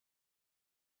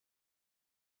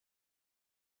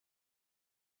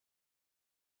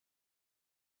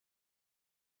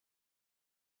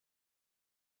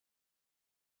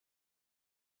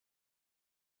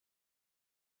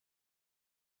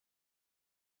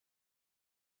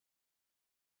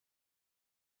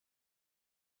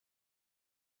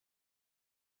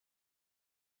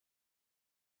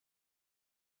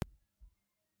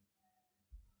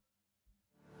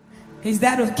Is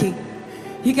that okay?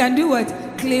 You can do what?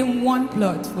 Claim one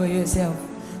plot for yourself.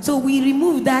 So we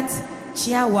remove that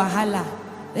chia wahala.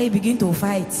 Then you begin to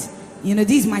fight. You know,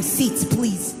 this is my seat,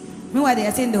 please. Meanwhile, they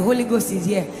are saying the Holy Ghost is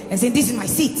here. They're saying, this is my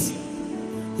seat.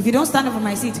 If you don't stand up for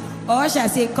my seat, or shall I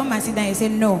say, come and sit down, you say,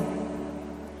 no.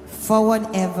 Forward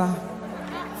ever.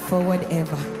 Forward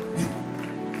ever.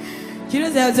 You know,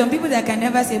 there are some people that can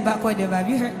never say backward ever. Have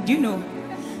you heard? Do you know?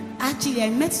 Actually, I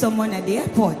met someone at the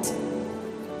airport.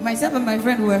 Myself and my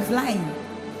friend were flying.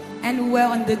 And we were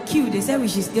on the queue. They said we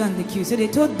should stay on the queue. So they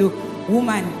told the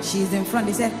woman, she's in front,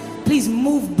 they said, please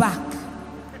move back.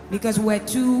 Because we're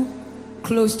too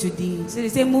close to the... So they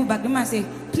say, move back. The woman said,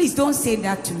 please don't say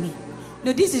that to me.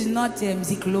 No, this is not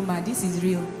Zikloma. This is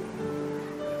real.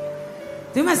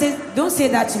 The woman says, don't say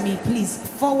that to me, please.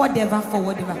 Forward ever,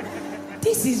 forward ever.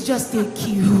 This is just a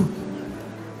queue.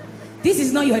 This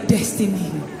is not your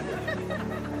destiny.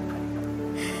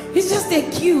 It's just a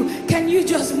queue. Can you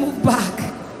just move back?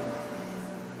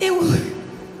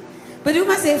 But the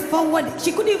woman said forward.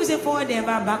 She couldn't even say forward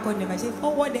ever, backward never. She said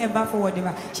forward ever, forward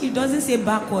ever. She doesn't say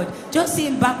backward. Just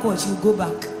saying backward, she'll go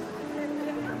back.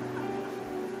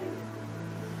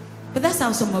 But that's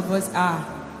how some of us are.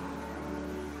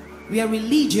 We are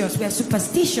religious. We are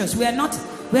superstitious. We are not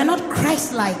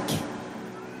Christ-like.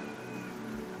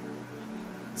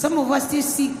 Some of us still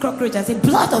see cockroach and say,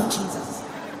 blood of Jesus.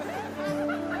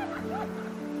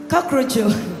 Cockroach.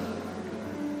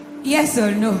 Yes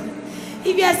or no?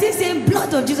 If you are still saying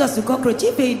blood of Jesus to cockroach,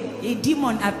 if a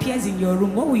demon appears in your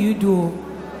room, what will you do?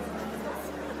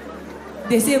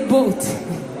 They say both.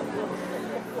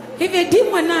 If a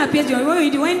demon now appears in your room, what will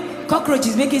you do? When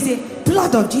cockroaches make you say,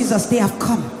 blood of Jesus, they have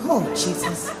come. Oh,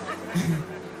 Jesus.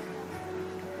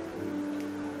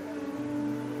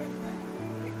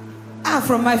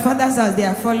 From my father's house, they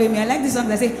are following me. I like this song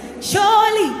that say,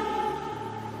 surely,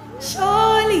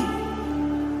 surely,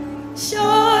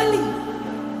 surely,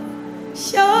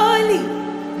 surely.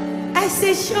 I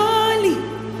say, surely,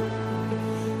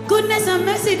 goodness and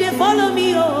mercy, they follow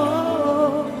me.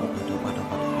 Oh,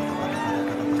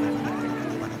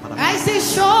 I say,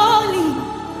 surely,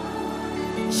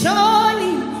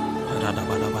 surely,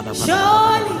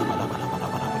 surely,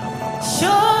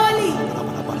 surely,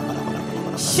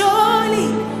 surely,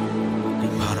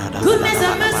 goodness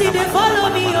and mercy, they follow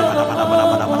me. Oh,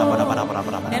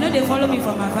 they know they follow me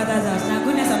from my father's house. Now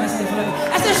goodness and mercy, they follow me.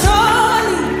 I say,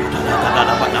 surely, surely,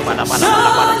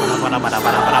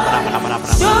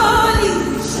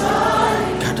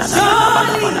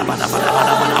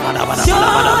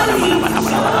 surely,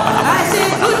 I say,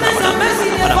 goodness and mercy,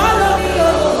 they follow me.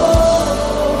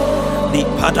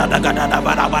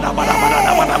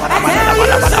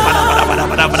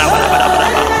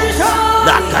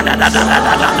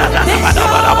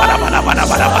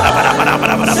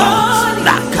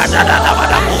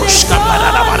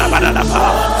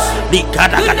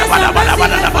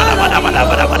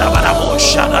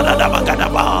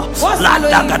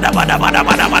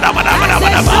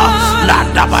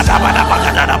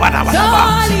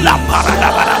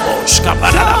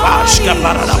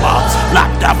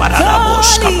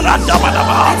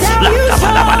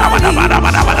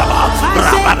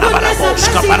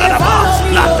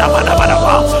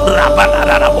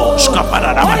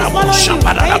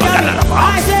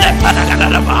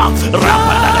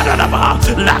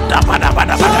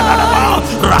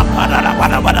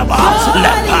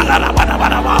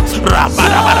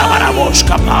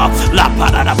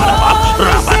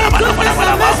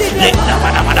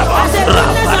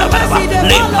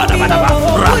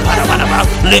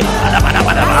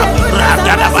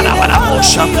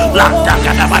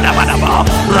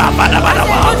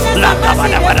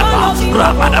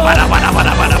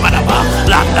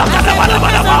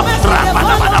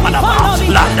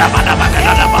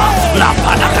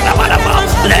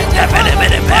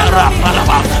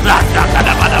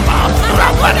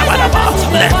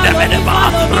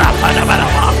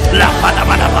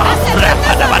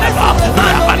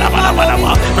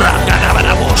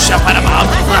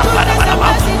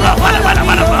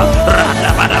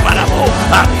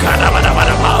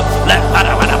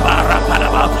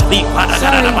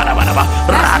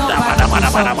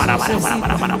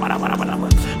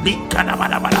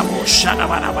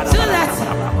 So that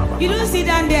you don't sit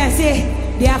down there and say,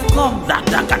 they have come. When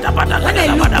I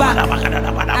look back,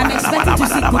 I'm expecting to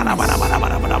see goodness.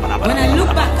 When I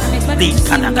look back, I'm expecting to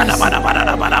see mercy.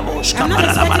 I'm not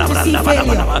expecting to see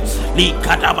failure. The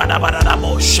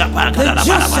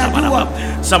just shall do what?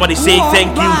 Somebody say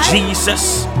thank you, Jesus.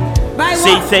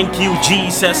 Say thank you,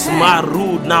 Jesus.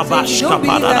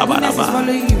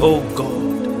 Oh God.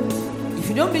 If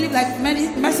you don't believe like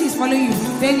mercy is following you,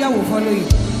 failure will follow you.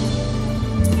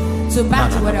 So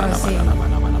back to what I was saying.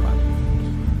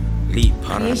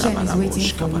 Creation is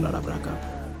waiting for you.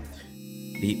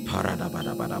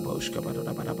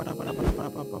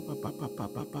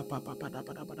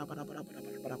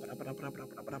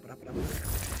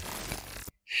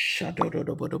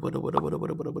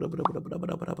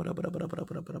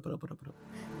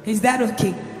 Is that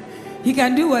okay? You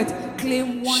can do what?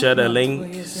 Claim one. Share the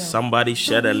link. Somebody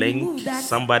share the link.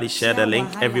 Somebody share the link.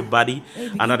 Everybody,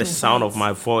 under the sound of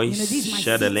my voice,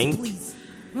 share the link.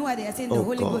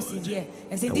 Oh God.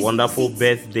 A wonderful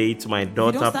birthday to my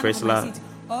daughter Priscilla.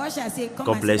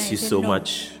 God bless you so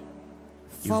much.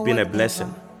 You've been a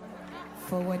blessing.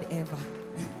 For whatever.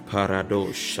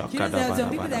 Paradox. There are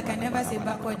some people that can never say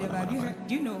backward ever.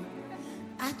 Do you know?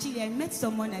 Actually, I met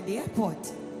someone at the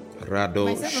airport.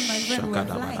 Myself and my friend were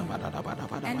flying,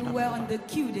 and we were on the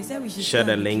queue. They said we should share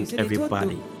the link,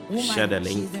 everybody. Share the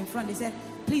link. In front. They said,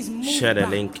 please move share the back.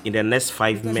 link. In the next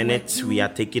 5 minutes, we are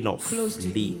taking off. Close to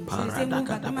you. So they say, move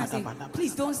back. Mama said,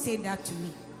 please don't say that to me.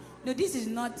 No, this is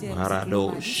not. Mama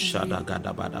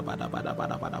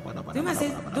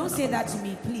said, don't say that to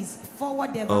me, please.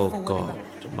 Forward them. Oh forward God.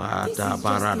 This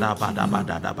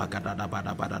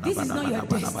is not your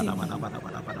destiny.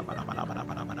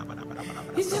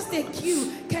 It's just a cue.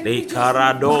 Can you just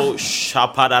Karado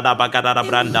shapada bagada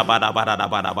branda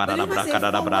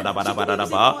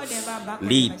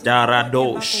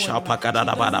Lidarado shapakada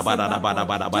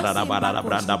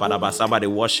branda. Somebody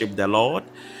worship the Lord.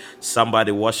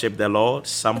 Somebody worship the Lord.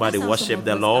 Somebody worship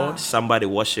the Lord. Somebody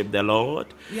worship the Lord.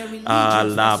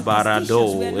 La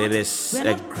barado. It is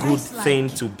a good thing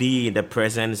to be in the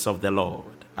presence of the Lord.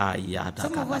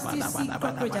 Some of us still see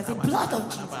cockroach as the blood of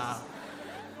Jesus.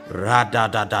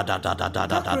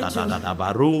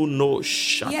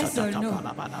 Yes or no?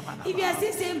 If you are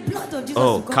still saying blood of Jesus,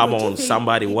 oh, come on,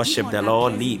 somebody worship the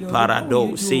Lord. Li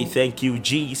parado. Say thank you,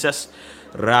 Jesus.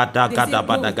 Rada gada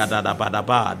bada gada da bada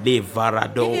ba de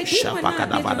varado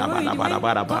shapakada bada bada bada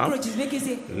bada ba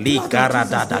li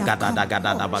garada da gada da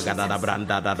gada da bagada da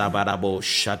branda da bada bo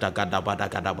shata gada bada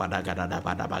gada bada gada da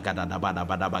bada bagada da bada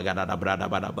bada bagada da brada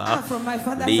bada ba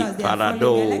li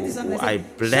parado. I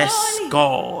bless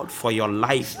God for your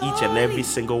life, each and every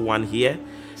single one here.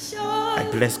 I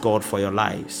bless God for your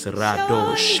lives.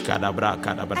 Radosh kadabra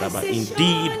kadabra.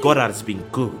 Indeed, God has been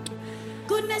good.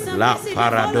 La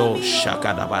parado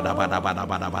shakada bada bada bada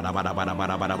bada bada bada bada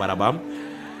bada bada bada bam.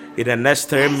 In the next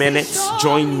 3 minutes,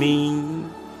 join me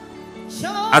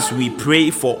as we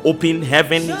pray for open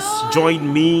heavens.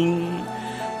 Join me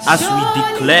as we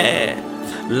declare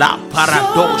La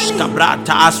paradox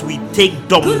cabrata as we take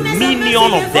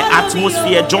dominion of the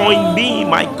atmosphere. Join me,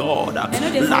 my God.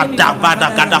 La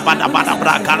dabada gada bada bada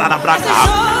braka la braka.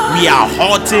 We are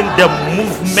halting the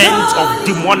movement of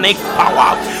demonic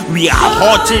power. We are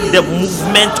halting the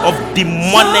movement of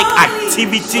demonic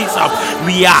activities.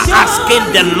 We are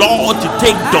asking the Lord to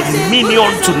take dominion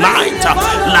tonight.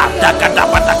 La gada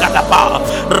bada gada ba.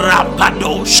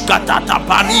 Rapadosh katata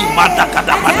pani mata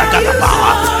gada bada gada ba.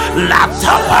 La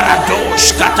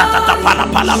paradosh katata pala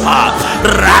pala pa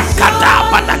rakata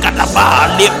patakata pa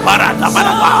le parata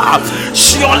pa.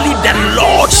 Surely the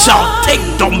Lord shall take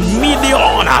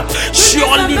dominion.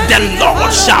 Surely the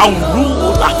Lord shall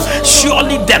rule.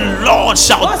 Surely the Lord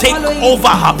shall take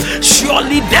over.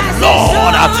 Surely the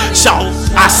Lord shall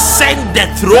ascend the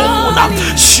throne.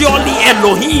 Surely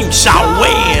Elohim shall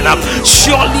reign.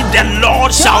 Surely the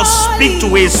Lord shall speak to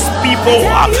his people.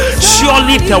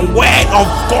 Surely the word of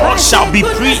God shall be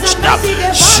preached.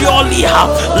 Surely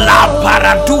la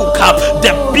paraduka,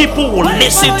 the people will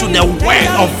listen to the word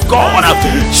of God.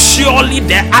 Surely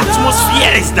the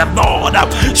atmosphere is the Lord.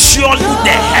 Surely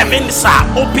the heavens are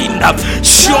opened.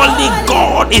 Surely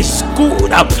God is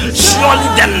good. Surely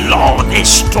the Lord is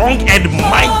strong and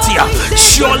mighty.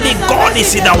 Surely God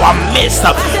is in our midst.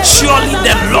 Surely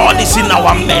the Lord is in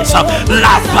our midst.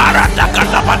 La paradaka.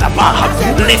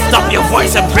 Lift up your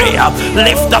voice and prayer.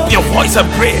 Lift up your voice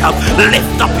and prayer.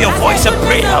 Lift up your voice and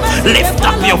prayer. Lift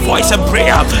up your voice and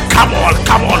prayer. Come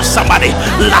on, somebody.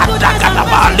 La da ga da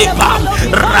ba lipa.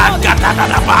 Ra ga da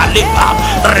da ba lipa.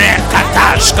 Re ka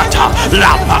ta shkata.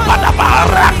 La pa pa da ba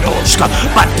ra doshka.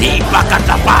 Ba di ba ka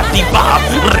da ba di ba.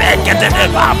 Re ga da da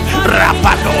ba. Ra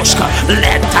pa doshka.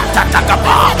 Le ta ta ta ka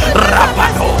ba. Ra pa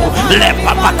do. Le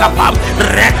pa pa ka ba.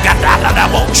 Re ga da da da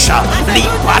bosha. Li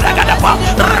pa da ga da ba.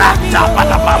 Ra ta pa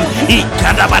da ba. I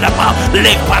ka da ba da ba.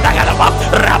 Le pa da ga da ba.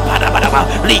 Ra pa da ba da ba.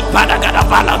 Li pa da ga da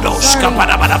ba la doshka pa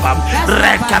da ba da ba.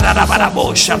 Re ka da da ba da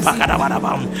bosha pa ka da ba da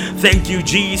ba. Thank you,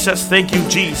 Jesus. Thank you,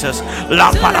 Jesus.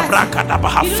 La pa da bra ka da ba.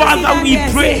 Father, we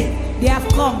pray. They have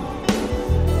come.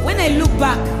 When I look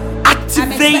back,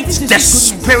 Activate the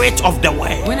spirit of the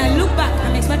word. When I look back,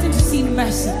 I'm expecting to see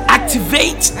mercy.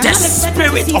 Activate the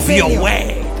spirit of your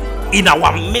word in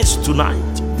our midst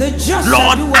tonight.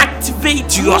 Lord,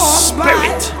 activate your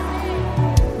spirit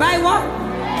by what?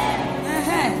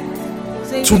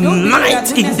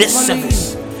 Tonight in this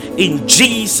service. In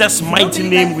Jesus' mighty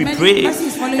name we pray,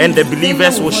 and the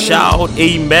believers will shout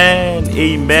amen,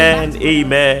 amen,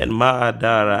 amen.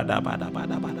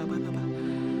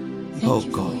 Oh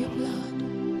God.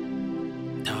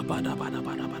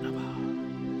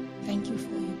 Thank you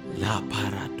for your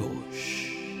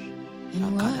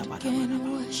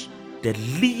the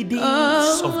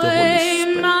leadings of the Holy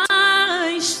Spirit.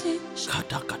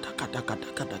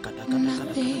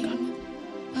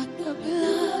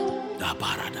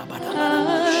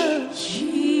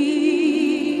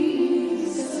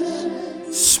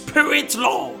 Spirit,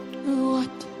 Lord,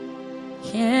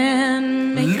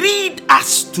 lead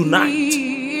us tonight.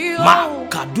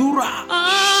 Makadura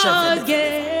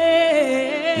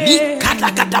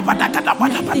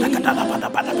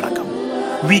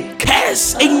we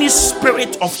curse any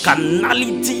spirit of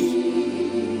carnality,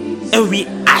 and we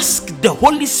ask the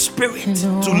Holy Spirit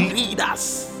to lead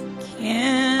us.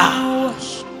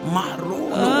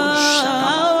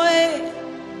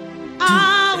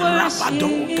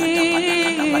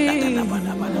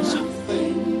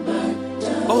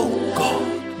 Oh God,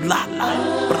 la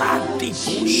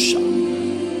bradikosha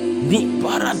ni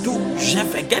paradu je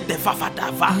forget the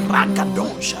fafada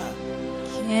varakadosha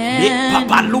ni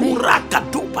papalura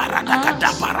kadu parada kada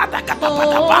parada kada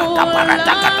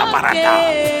parada kada parada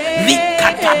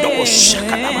likatadosha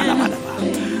kada parada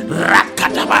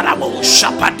rakata barabo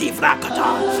shapati vrakata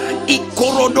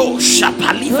ikorodo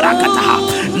shapali vrakata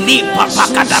li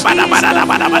papakata barabara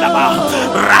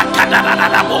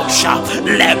rakata bosha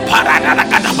le parada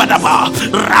kada baraba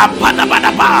rapada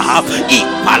baraba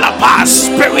ipalapa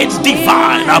spirit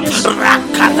divine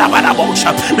rakata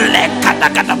barabosha le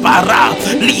kada bara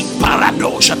li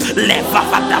paradosha le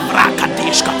vavada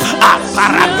vrakatishka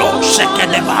aparadosha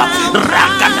kedeva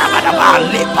rakata baraba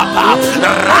le papa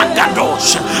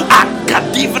rakadosha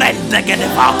akadivrende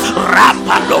gedeva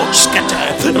rapaloskete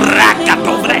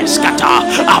rakadovreskata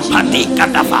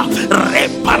apanikadava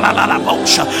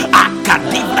repalalabosha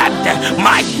akadivrende.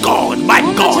 My God,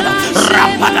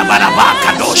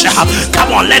 rapadabadabakadosha.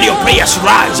 Come on, let your prayers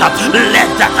rise up. Let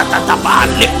that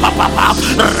lipapapa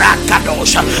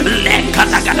rakadosha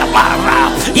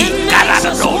lekadagadabara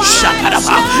ikaradosha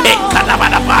kadaba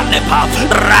ekadabadaba lepa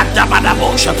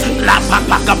radabadabosha la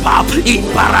papakapa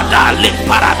iparada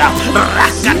leparada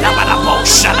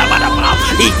rakadabadabosha dabadaba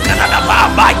ikaradaba.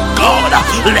 My God,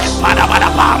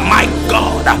 lepadabadaba. My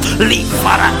God,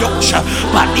 liparadosha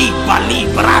bali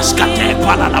braskate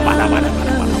palalabadabadabadaba.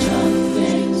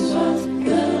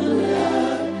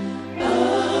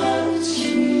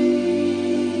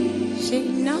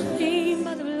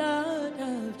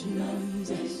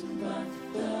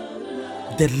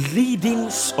 The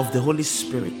leadings of the Holy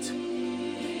Spirit.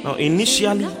 Now,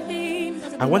 initially,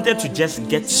 I wanted to just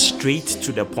get straight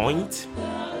to the point,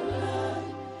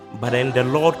 but then the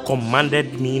Lord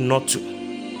commanded me not to.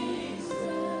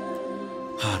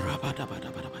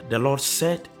 The Lord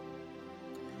said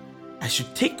I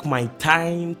should take my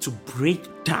time to break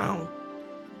down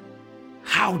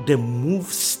how the move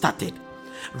started,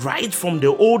 right from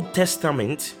the Old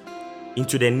Testament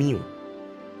into the New.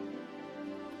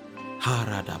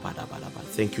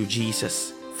 Thank you,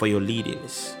 Jesus, for your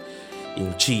leadings.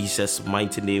 In Jesus'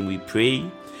 mighty name we pray,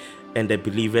 and the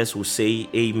believers will say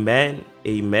amen,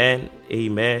 amen,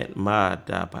 amen.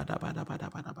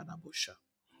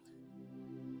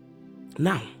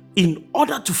 Now, in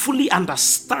order to fully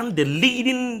understand the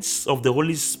leadings of the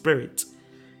Holy Spirit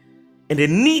and the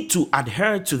need to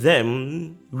adhere to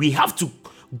them, we have to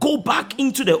go back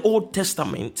into the Old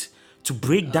Testament to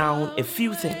break down a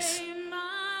few things.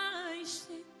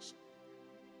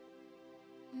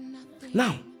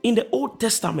 Now, in the Old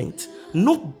Testament,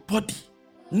 nobody,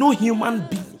 no human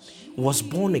being was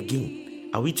born again.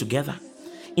 Are we together?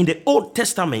 In the Old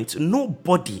Testament,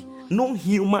 nobody, no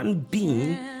human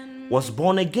being was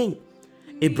born again.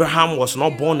 Abraham was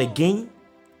not born again.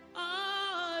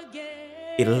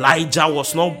 Elijah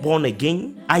was not born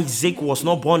again. Isaac was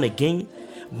not born again.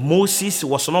 Moses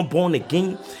was not born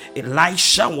again.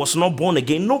 Elisha was not born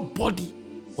again. Nobody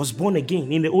was born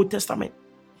again in the Old Testament.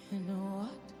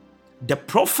 The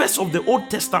prophets of the Old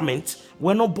Testament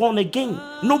were not born again.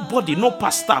 Nobody, no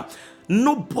pastor,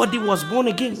 nobody was born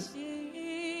again.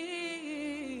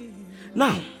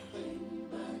 Now,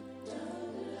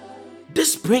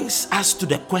 this brings us to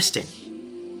the question: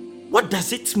 what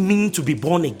does it mean to be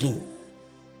born again?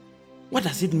 What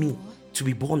does it mean to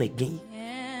be born again?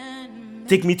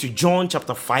 Take me to John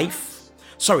chapter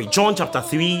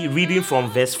 3, reading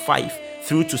from verse 5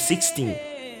 through to 16.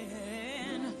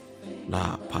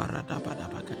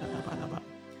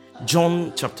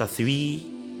 John chapter 3,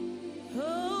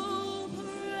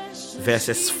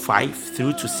 verses 5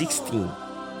 through to 16.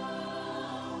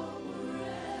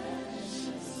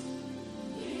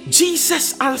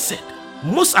 Jesus answered,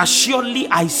 "Most assuredly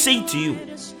I say to you,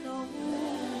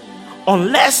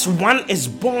 unless one is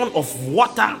born of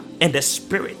water and the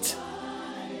Spirit,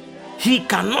 he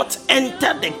cannot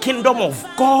enter the kingdom of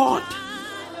God."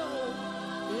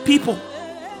 People,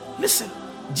 listen.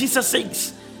 Jesus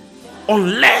says,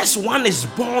 unless one is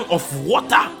born of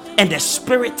water and the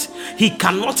Spirit, he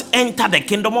cannot enter the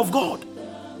kingdom of God.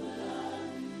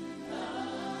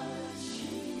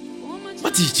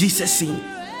 What is Jesus saying?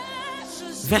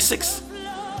 Verse 6.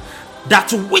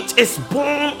 That which is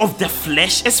born of the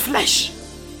flesh is flesh.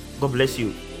 God bless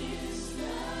you.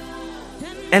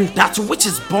 And that which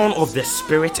is born of the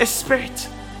Spirit is spirit.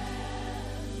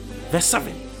 Verse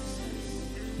 7.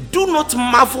 Do not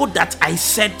marvel that I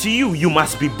said to you, you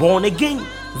must be born again.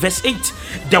 Verse 8.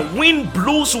 The wind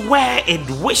blows where it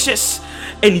wishes,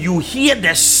 and you hear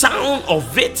the sound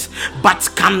of it, but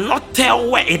cannot tell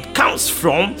where it comes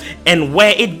from and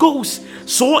where it goes.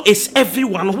 So is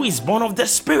everyone who is born of the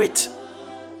Spirit.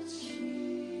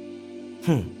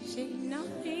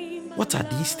 What are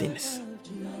these things?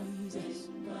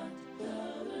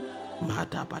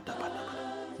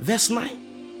 Verse 9.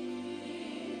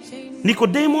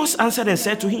 Nicodemus answered and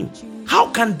said to him,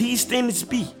 how can these things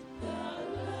be?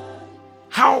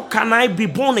 How can I be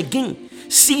born again,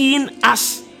 seeing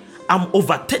as I'm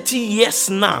over 30 years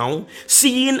now,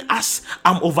 seeing as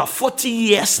I'm over 40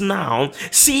 years now,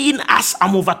 seeing as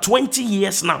I'm over 20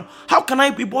 years now? How can I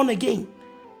be born again?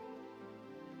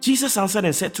 Jesus answered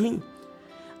and said to him,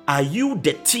 are you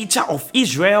the teacher of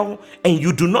Israel and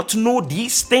you do not know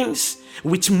these things?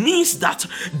 Which means that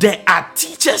there are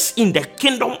teachers in the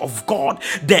kingdom of God.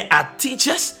 There are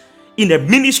teachers in the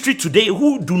ministry today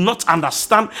who do not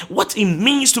understand what it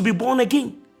means to be born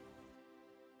again.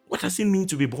 What does it mean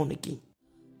to be born again?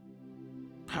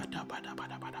 Thank you for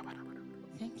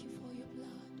your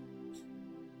blood.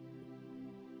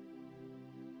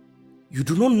 You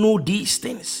do not know these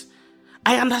things.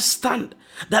 I understand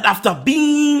that after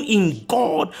being in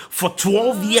God for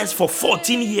 12 years, for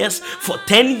 14 years, for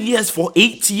 10 years, for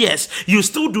 8 years, you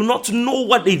still do not know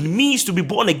what it means to be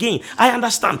born again. I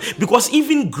understand, because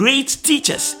even great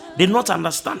teachers did not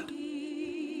understand.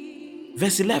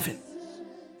 Verse 11.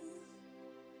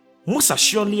 Most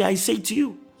assuredly I say to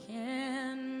you,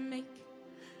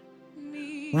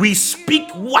 we speak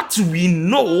what we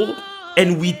know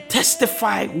and we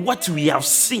testify what we have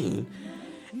seen,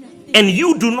 and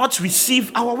you do not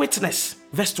receive our witness.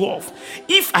 Verse 12.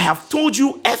 If I have told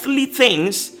you earthly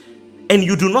things and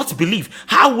you do not believe,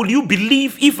 how will you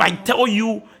believe if I tell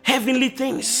you heavenly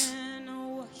things?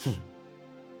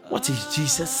 What is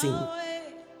Jesus saying?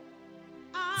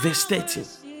 Verse 13.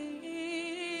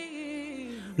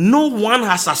 No one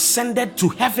has ascended to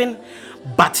heaven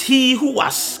but he who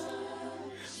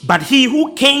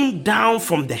came down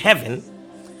from the heaven,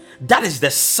 that is the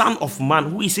Son of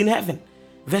Man who is in heaven.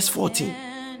 Verse 14.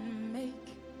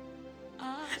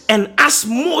 And as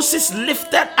Moses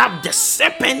lifted up the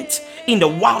serpent in the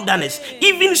wilderness,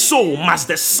 even so must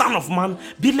the Son of Man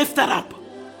be lifted up.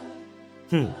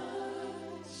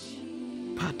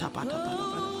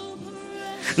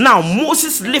 Now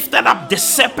Moses lifted up the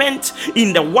serpent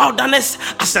in the wilderness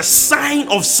as a sign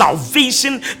of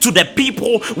salvation to the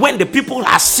people when the people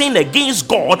had sinned against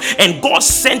God, and God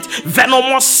sent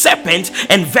venomous serpents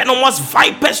and venomous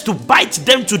vipers to bite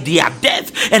them to their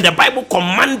death. And the Bible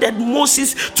commanded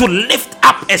Moses to lift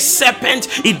up a serpent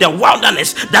in the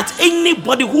wilderness, that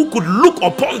anybody who could look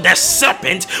upon the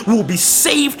serpent will be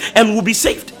saved and will be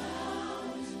saved.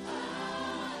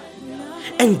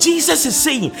 And Jesus is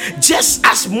saying, just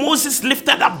as Moses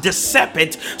lifted up the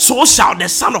serpent, so shall the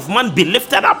Son of Man be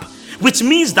lifted up. Which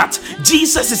means that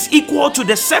Jesus is equal to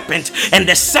the serpent, and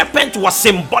the serpent was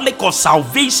symbolic of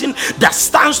salvation. That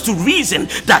stands to reason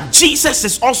that Jesus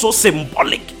is also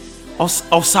symbolic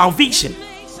of salvation.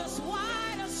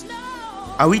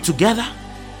 Are we together?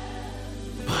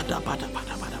 My God,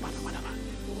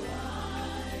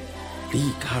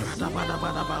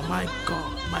 my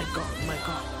God, my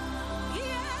God.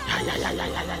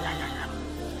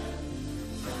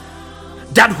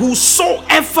 That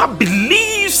whosoever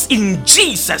believes in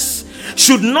Jesus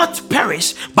should not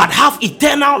perish but have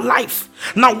eternal life.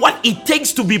 Now, what it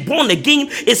takes to be born again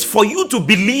is for you to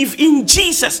believe in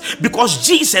Jesus, because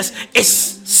Jesus is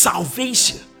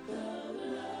salvation.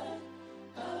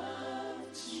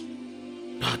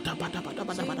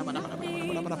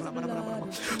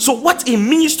 So what it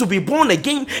means to be born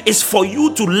again is for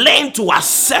you to learn to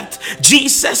accept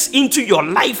Jesus into your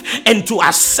life and to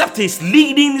accept his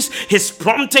leadings, his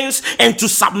promptings, and to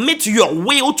submit your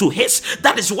will to his.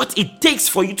 That is what it takes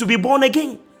for you to be born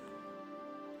again.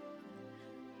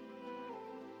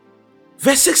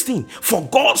 Verse 16, for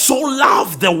God so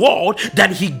loved the world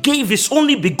that he gave his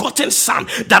only begotten son,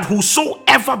 that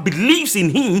whosoever believes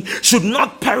in him should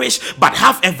not perish but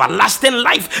have everlasting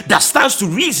life. That stands to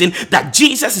reason that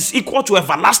Jesus is equal to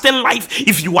everlasting life.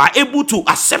 If you are able to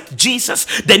accept Jesus,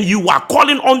 then you are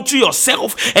calling unto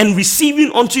yourself and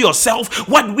receiving unto yourself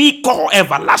what we call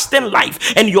everlasting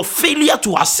life. And your failure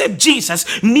to accept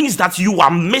Jesus means that you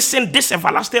are missing this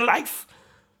everlasting life.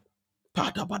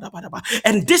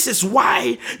 And this is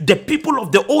why the people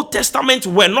of the Old Testament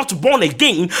were not born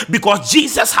again, because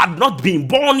Jesus had not been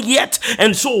born yet,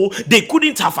 and so they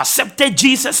couldn't have accepted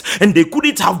Jesus and they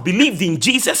couldn't have believed in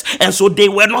Jesus, and so they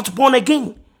were not born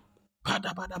again.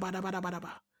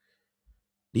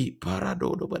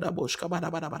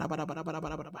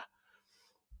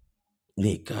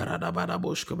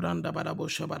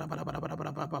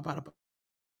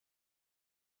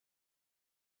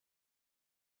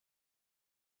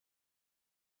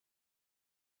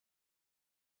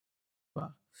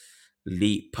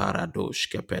 Li paradosh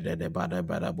ke pede de bada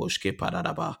bada bosh ke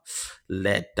paradaba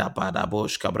let da bada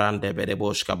bosh kabrande bede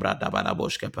bosh kabrada bada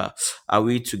bosh ke pa. Are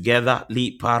we together?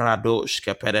 Li paradosh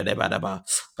ke pede de bada ba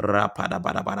rapada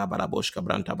bada bada bada bosh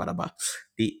kabranta bada ba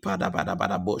li pada bada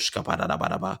bada bosh kapada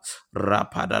bada ba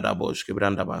rapada da bosh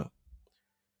kabranda ba.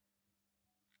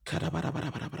 The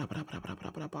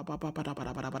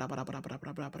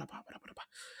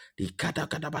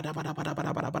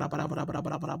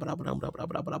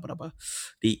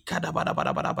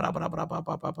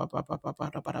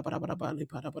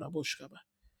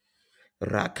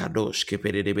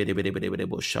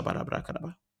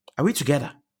Are we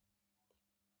together?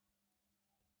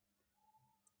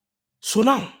 So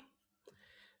now,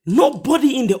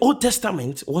 nobody in the Old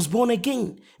Testament was born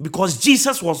again because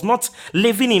Jesus was not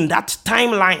living in that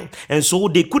timeline, and so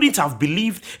they couldn't have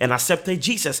believed and accepted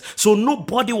Jesus. So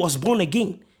nobody was born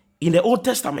again in the Old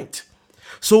Testament.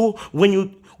 So when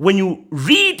you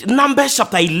read Numbers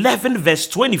chapter 11 verse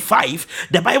 25,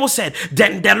 the Bible said,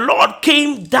 then the Lord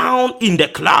came down in the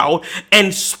cloud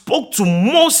and spoke to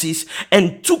Moses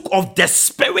and took of the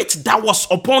spirit that was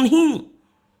upon him.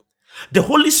 The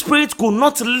Holy Spirit could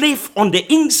not live on the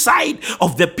inside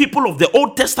of the people of the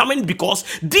Old Testament because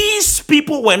these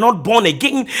people were not born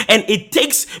again, and it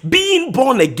takes being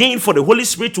born again for the Holy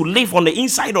Spirit to live on the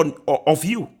inside of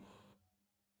you.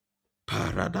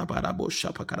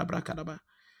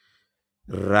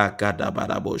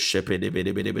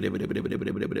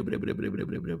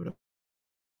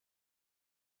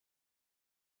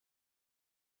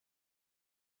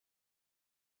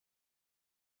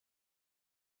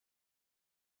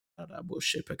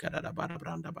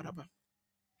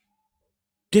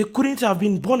 They couldn't have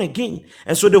been born again,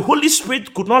 and so the Holy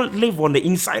Spirit could not live on the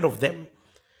inside of them.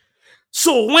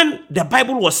 So when the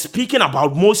Bible was speaking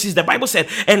about Moses, the Bible said,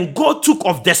 and God took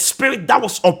of the spirit that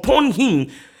was upon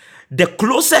him. The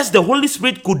closest the Holy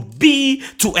Spirit could be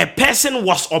to a person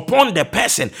was upon the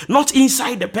person, not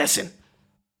inside the person.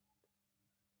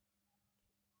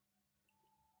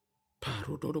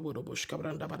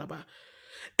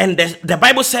 And the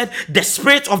Bible said the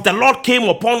Spirit of the Lord came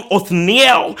upon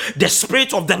Othniel, the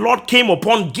Spirit of the Lord came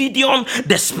upon Gideon,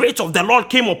 the Spirit of the Lord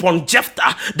came upon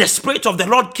Jephthah, the Spirit of the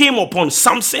Lord came upon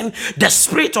Samson, the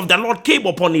Spirit of the Lord came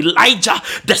upon Elijah,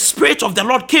 the Spirit of the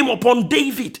Lord came upon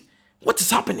David. What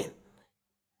is happening?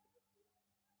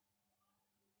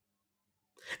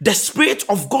 The Spirit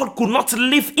of God could not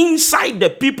live inside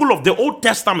the people of the Old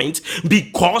Testament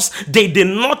because they did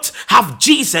not have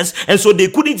Jesus, and so they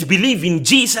couldn't believe in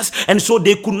Jesus, and so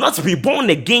they could not be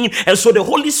born again, and so the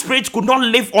Holy Spirit could not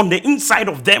live on the inside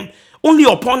of them, only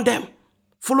upon them.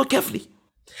 Follow carefully.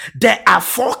 There are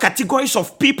 4 categories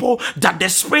of people that the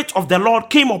Spirit of the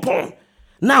Lord came upon.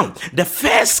 Now, the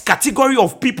first category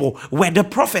of people were the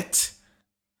prophets.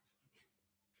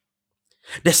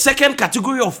 The second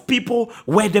category of people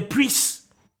were the priests.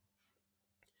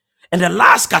 And the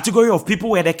last category of people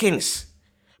were the kings.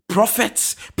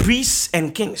 Prophets, priests,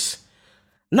 and kings.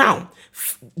 Now,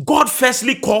 God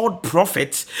firstly called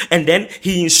prophets, and then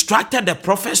he instructed the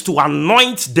prophets to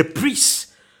anoint the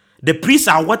priests. The priests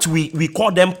are what we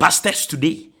call them pastors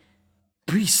today.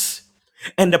 Priests.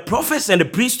 And the prophets and the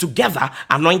priests together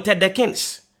anointed the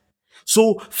kings.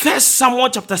 So, 1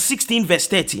 Samuel chapter 16 verse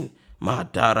 13.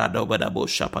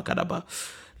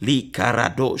 Li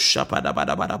karadosh pada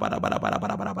bada bada bada bada bada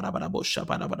bada bada bada bada bosh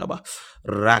pada bada ba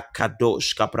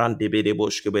rakadosh kapran de bede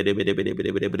bosh ke bede bede bede bede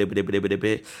bede bede bede bede bede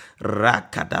be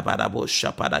rakada bada bosh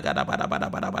pada gada bada bada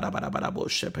bada bada bada bada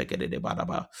bosh peke de bada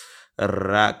ba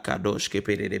rakadosh ke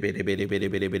bede de bede bede bede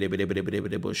bede bede bede bede bede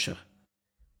bede bosh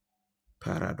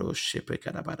paradosh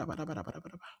peke da bada bada bada bada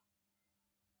bada ba.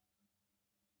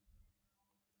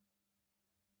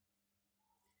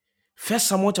 First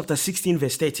Samuel chapter 16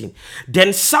 verse 13.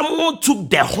 Then Samuel took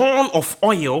the horn of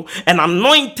oil and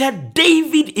anointed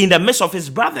David in the midst of his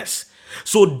brothers.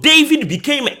 So David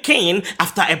became a king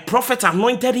after a prophet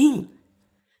anointed him.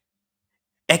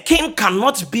 A king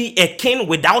cannot be a king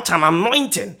without an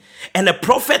anointing, and a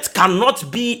prophet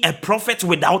cannot be a prophet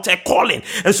without a calling.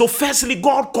 And so, firstly,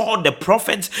 God called the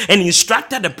prophets and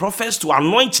instructed the prophets to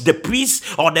anoint the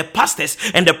priests or the pastors,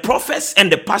 and the prophets and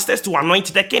the pastors to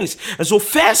anoint the kings. And so,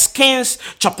 First Kings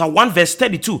chapter 1, verse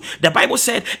 32, the Bible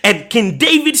said, and King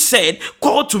David said,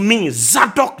 call to me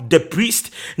Zadok the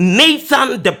priest,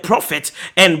 Nathan the prophet,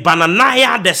 and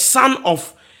Benaiah the son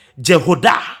of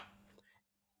Jehoiada.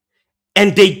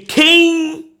 And they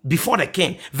came before the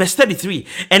king. Verse 33.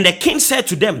 And the king said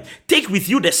to them, take with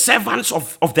you the servants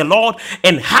of the Lord,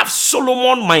 and have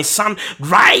Solomon my son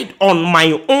ride on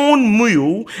my own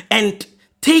mule, and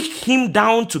take him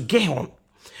down to Gihon.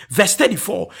 Verse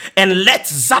 34. And let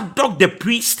Zadok the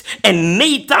priest and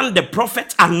Nathan the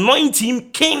prophet anoint him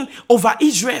king over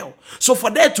Israel. So for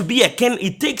there to be a king,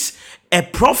 it takes a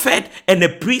prophet and a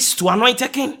priest to anoint a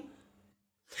king.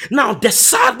 Now, the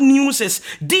sad news is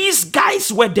these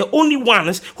guys were the only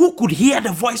ones who could hear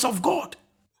the voice of God.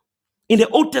 In the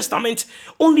Old Testament,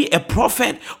 only a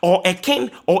prophet or a king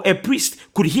or a priest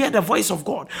could hear the voice of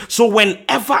God. So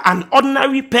whenever an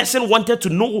ordinary person wanted to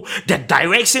know the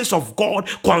directions of God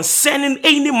concerning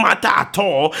any matter at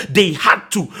all, they had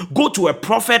to go to a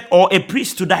prophet or a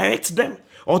priest to direct them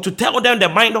or to tell them the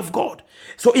mind of God.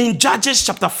 So in Judges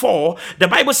chapter 4, the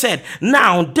Bible said,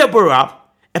 now Deborah,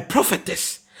 a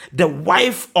prophetess, the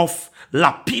wife of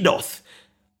Lapidoth,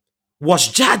 was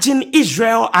judging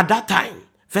Israel at that time.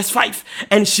 Verse 5.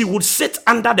 And she would sit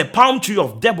under the palm tree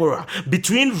of Deborah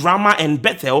between Ramah and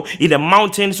Bethel in the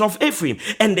mountains of Ephraim.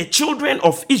 And the children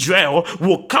of Israel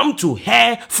will come to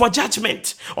her for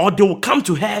judgment, or they will come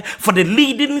to her for the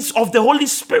leadings of the Holy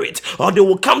Spirit, or they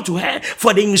will come to her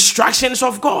for the instructions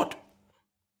of God.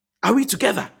 Are we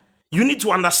together? You need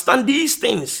to understand these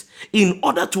things in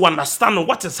order to understand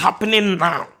what is happening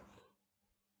now.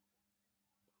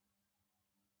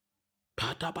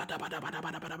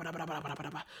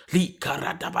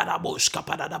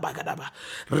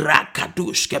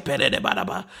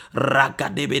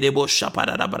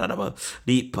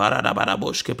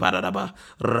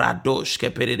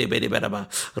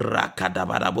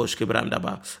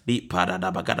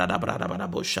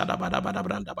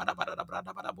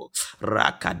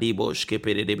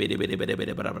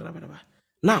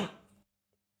 Now,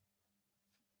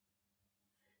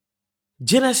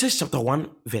 Genesis chapter 1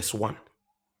 verse 1.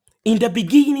 In the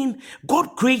beginning,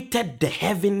 God created the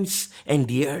heavens and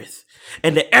the earth.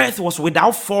 And the earth was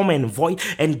without form and void,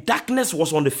 and darkness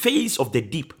was on the face of the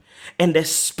deep. And the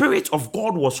Spirit of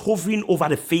God was hovering over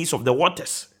the face of the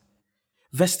waters.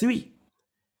 Verse 3.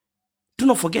 Do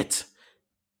not forget,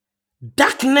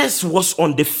 darkness was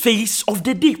on the face of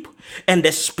the deep, and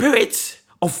the Spirit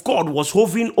of God was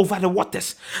hovering over the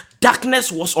waters.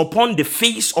 Darkness was upon the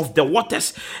face of the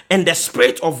waters, and the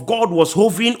Spirit of God was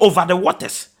hovering over the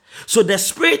waters. So the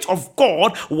Spirit of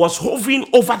God was hovering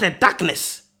over the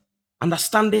darkness.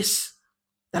 Understand this?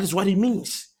 That is what it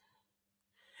means.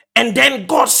 And then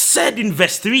God said in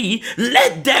verse 3,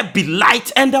 let there be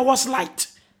light, and there was light.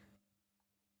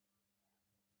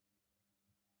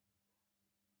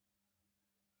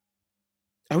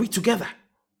 Are we together?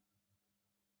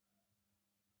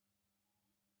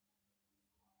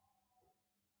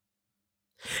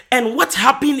 And what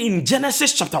happened in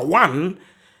Genesis chapter 1,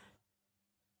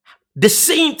 the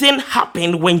same thing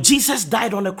happened when Jesus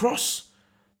died on the cross,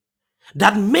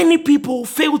 that many people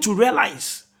fail to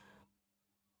realize.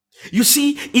 You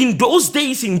see, in those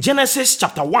days in Genesis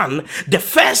chapter 1, the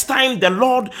first time the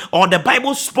Lord or the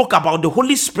Bible spoke about the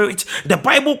Holy Spirit, the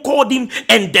Bible called him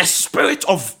and the Spirit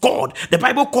of God. The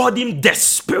Bible called him the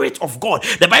Spirit of God.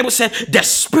 The Bible said the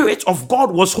Spirit of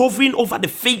God was hovering over the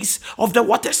face of the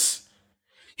waters.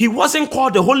 He wasn't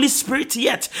called the Holy Spirit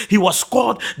yet. He was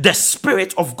called the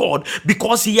Spirit of God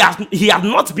because he had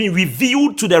not been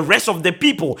revealed to the rest of the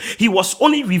people. He was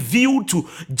only revealed to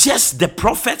just the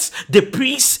prophets, the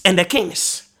priests, and the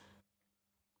kings.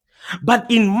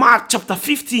 But in Mark chapter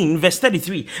 15, verse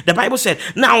 33, the Bible said,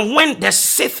 now when the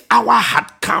 6th hour had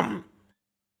come,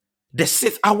 The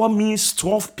sixth hour means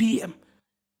 12 p.m.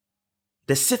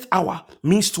 The sixth hour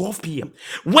means 12 p.m.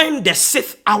 When the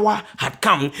sixth hour had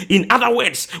come, in other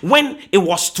words, when it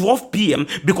was 12 p.m.,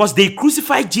 because they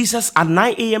crucified Jesus at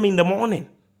 9 a.m. in the morning.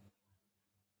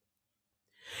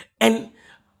 And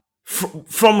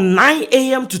from 9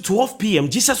 a.m. to 12 p.m.,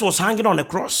 Jesus was hanging on a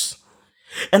cross.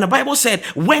 And the Bible said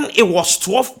when it was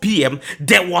 12 p.m.,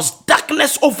 there was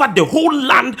darkness over the whole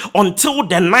land until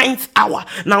the ninth hour.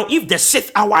 Now, if the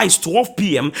sixth hour is 12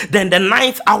 p.m., then the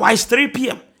ninth hour is 3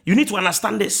 p.m. You need to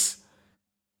understand this.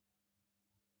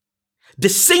 The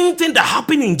same thing that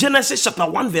happened in Genesis chapter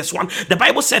 1 verse 1. The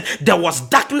Bible said there was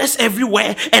darkness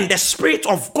everywhere and the Spirit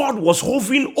of God was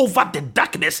hovering over the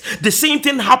darkness. The same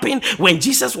thing happened when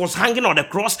Jesus was hanging on the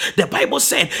cross. The Bible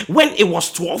said when it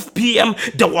was 12 p.m.,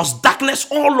 there was darkness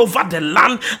all over the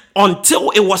land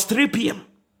until it was 3 p.m.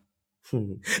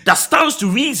 That stands to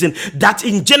reason that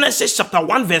in Genesis chapter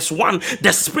 1 verse 1,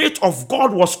 the Spirit of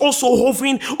God was also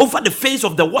hovering over the face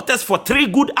of the waters for 3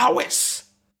 good hours.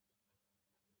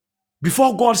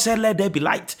 Before God said, let there be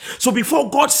light. So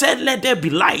before God said, let there be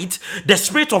light, the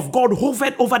Spirit of God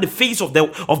hovered over the face of the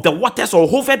waters, or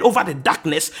hovered over the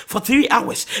darkness for 3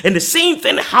 hours. And the same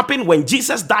thing happened when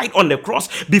Jesus died on the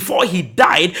cross. Before he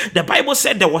died, the Bible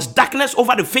said there was darkness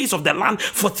over the face of the land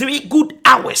for 3 good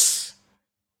hours.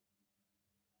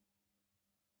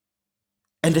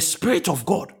 And the Spirit of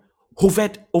God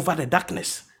hovered over the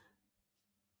darkness.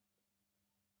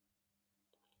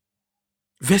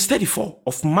 Verse 34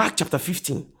 of Mark chapter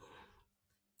 15.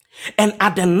 And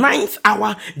at the 9th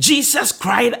hour, Jesus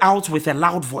cried out with a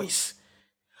loud voice.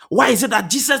 Why is it that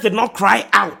Jesus did not cry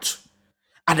out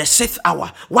at the 6th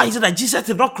hour? Why is it that Jesus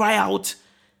did not cry out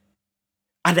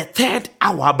at the 3rd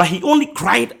hour, but he only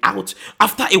cried out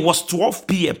after it was 12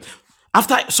 p.m.?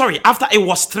 After it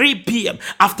was 3 p.m.,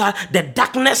 after the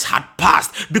darkness had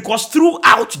passed, because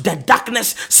throughout the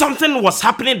darkness, something was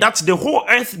happening that the whole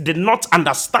earth did not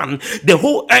understand. The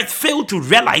whole earth failed to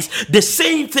realize the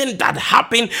same thing that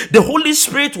happened. The Holy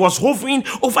Spirit was hovering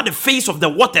over the face of the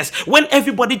waters when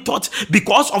everybody thought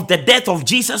because of the death of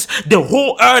Jesus, the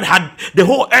whole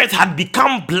earth had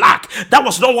become black. That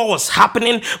was not what was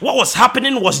happening. What was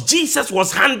happening was Jesus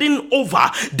was handing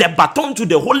over the baton to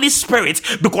the Holy Spirit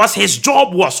because his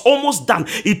job was almost done.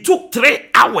 It took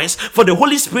 3 hours for the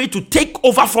Holy Spirit to take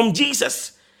over from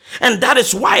Jesus. And that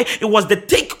is why it was the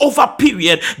takeover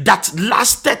period that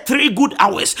lasted 3 good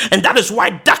hours. And that is why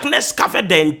darkness covered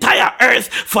the entire earth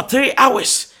for 3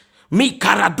 hours. Me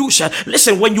karadusha.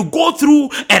 Listen, when you go through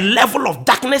a level of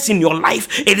darkness in your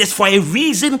life, it is for a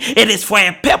reason, it is for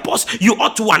a purpose. You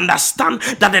ought to understand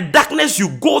that the darkness you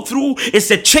go through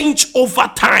is a change over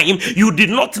time. You did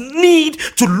not need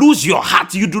to lose your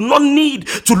heart. You do not need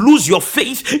to lose your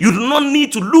faith. You do not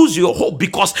need to lose your hope,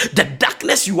 because the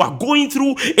darkness you are going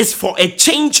through is for a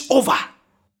change over.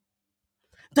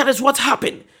 That is what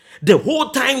happened. The whole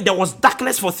time there was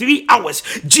darkness for 3 hours,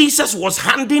 Jesus was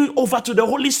handing over to the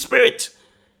Holy Spirit.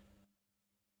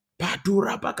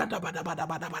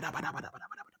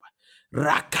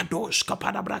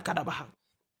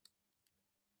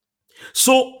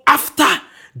 So after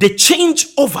the change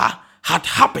over had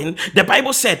happened, the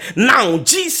Bible said, now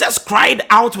Jesus cried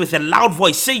out with a loud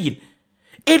voice, saying,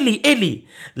 Eli, Eli,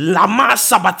 lama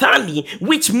sabachthani,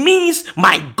 which means,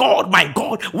 my God,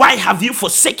 why have you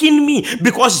forsaken me?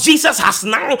 Because Jesus has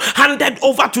now handed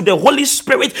over to the Holy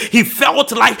Spirit. He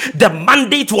felt like the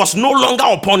mandate was no longer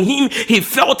upon him. He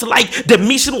felt like the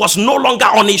mission was no longer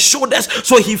on his shoulders.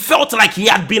 So he felt like he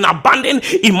had been abandoned.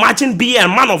 Imagine being a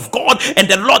man of God and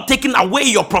the Lord taking away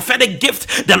your prophetic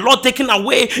gift, the Lord taking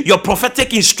away your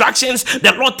prophetic instructions,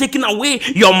 the Lord taking away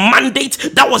your mandate.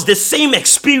 That was the same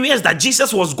experience that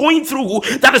Jesus was going through.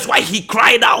 That is why he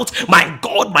cried out, my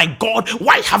God,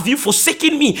 why have you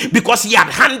forsaken me? Because he had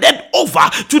handed over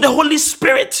to the Holy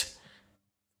Spirit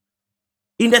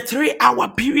in the 3-hour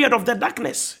period of the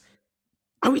darkness.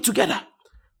 Are we together?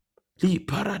 My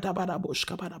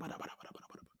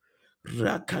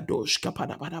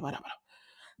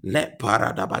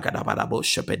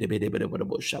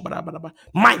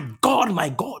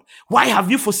God, why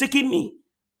have you forsaken me?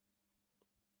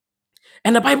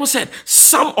 And the Bible said,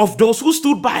 some of those who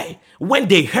stood by, when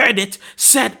they heard it,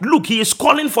 said, look, he is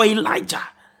calling for Elijah.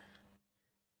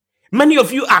 Many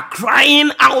of you are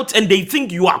crying out and they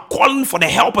think you are calling for the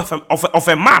help of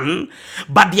a man,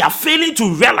 but they are failing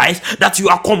to realize that you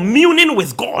are communing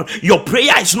with God. Your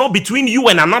prayer is not between you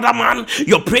and another man.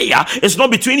 Your prayer is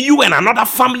not between you and another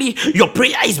family. Your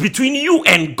prayer is between you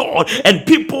and God. And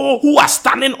people who are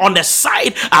standing on the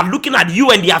side are looking at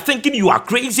you and they are thinking you are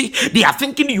crazy. They are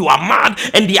thinking you are mad,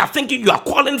 and they are thinking you are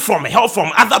calling from help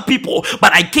from other people.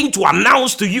 But I came to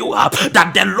announce to you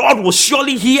that the Lord will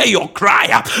surely hear your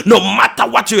cry. No matter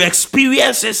what your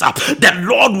experience is, the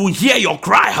Lord will hear your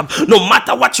cry. No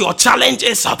matter what your challenge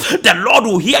is, the Lord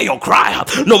will hear your cry.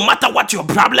 No matter what your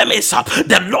problem is,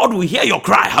 the Lord will hear your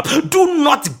cry. Do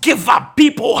not give up,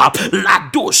 people.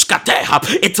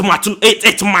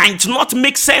 It might not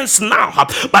make sense now,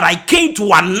 but I came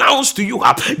to announce to you,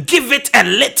 give it a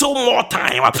little more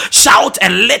time. Shout a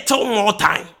little more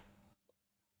time.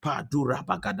 Padura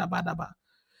bagadabadaba.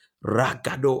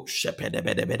 Ragado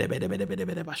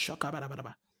shepedebedebedebedebedebedebedeba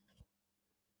shakabadabadaba.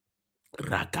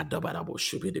 Ragadabadabo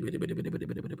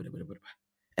shepedebedebedebedebedebedebedeba.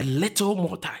 A little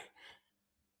more time.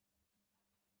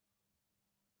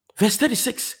 Verse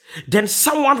 36. Then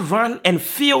someone ran and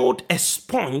filled a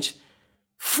sponge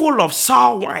full of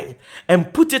sour wine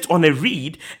and put it on a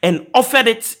reed and offered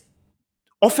it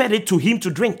to him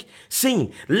to drink,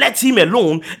 saying, let him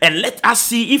alone and let us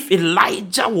see if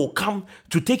Elijah will come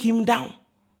to take him down.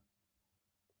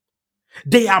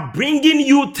 They are bringing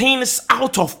you things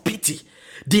out of pity.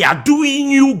 They are doing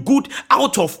you good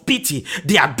out of pity.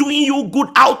 They are doing you good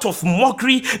out of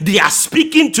mockery. They are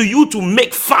speaking to you to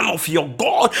make fun of your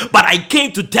God. But I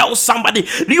came to tell somebody,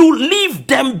 you leave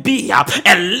them be. A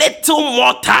little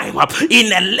more time.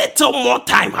 In a little more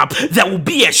time, there will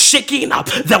be a shaking.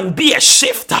 There will be a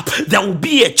shift. There will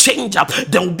be a change.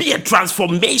 There will be a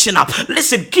transformation.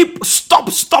 Listen,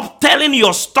 stop telling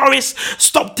your stories.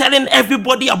 Stop telling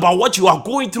everybody about what you are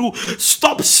going through.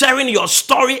 Stop sharing your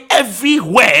story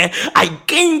everywhere. I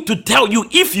came to tell you,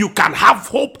 if you can have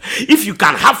hope, if you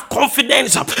can have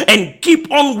confidence, and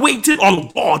keep on waiting on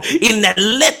God, in a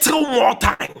little more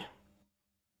time.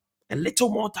 A little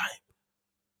more time.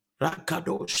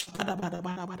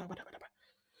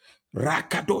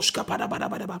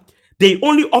 They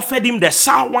only offered him the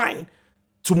sour wine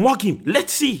to mock him.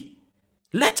 Let's see.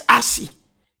 Let us see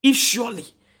if surely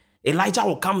Elijah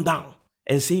will come down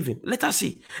and save him. Let us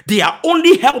see. They are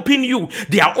only helping you.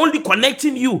 They are only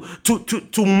connecting you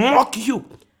to mock you.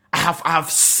 I have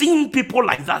seen people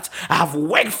like that. I have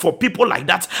worked for people like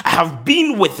that. I have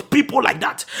been with people like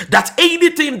that. That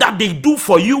anything that they do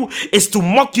for you is to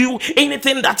mock you.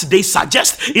 Anything that they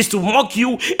suggest is to mock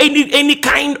you. Any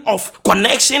kind of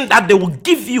connection that they will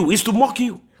give you is to mock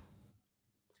you.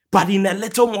 But in a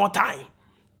little more time,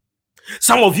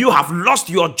 some of you have lost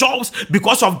your jobs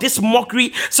because of this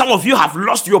mockery. Some of you have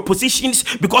lost your positions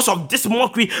because of this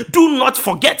mockery. Do not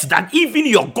forget that even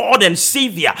your God and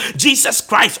Savior, Jesus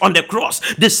Christ on the cross,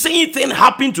 the same thing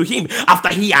happened to him. After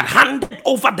he had handed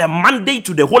over the mandate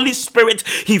to the Holy Spirit,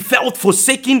 he felt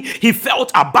forsaken. He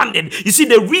felt abandoned. You see,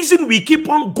 the reason we keep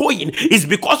on going is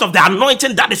because of the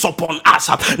anointing that is upon us.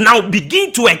 Now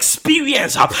begin to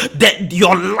experience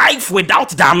your life without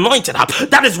the anointing.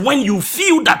 That is when you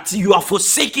feel that you are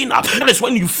forsaken. That is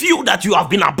when you feel that you have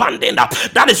been abandoned.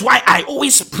 That is why I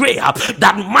always pray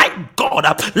that my God,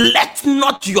 let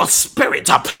not your spirit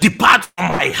depart from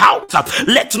my house.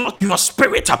 Let not your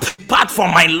spirit depart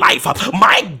from my life.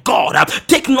 My God,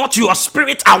 take not your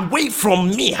spirit away from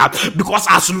me, because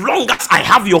as long as I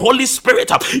have your Holy Spirit,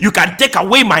 you can take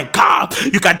away my car,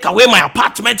 you can take away my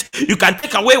apartment, you can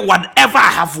take away whatever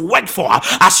I have worked for.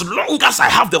 As long as I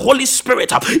have the Holy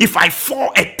Spirit, if I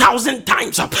fall 1,000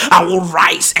 times, I will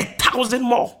rise 1,000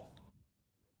 more.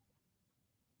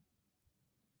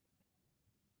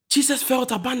 Jesus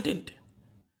felt abandoned.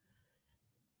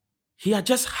 He had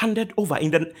just handed over in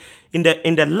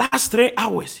the last 3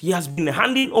 hours. He has been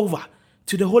handing over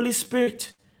to the Holy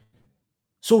Spirit.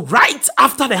 So right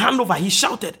after the handover, he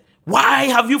shouted, "Why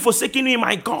have you forsaken me,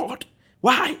 my God?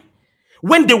 Why?"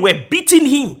 When they were beating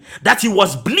him, that he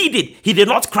was bleeding, he did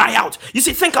not cry out. You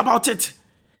see, think about it.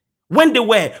 When they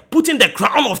were putting the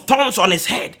crown of thorns on his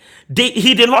head,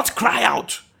 he did not cry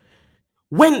out.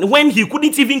 When he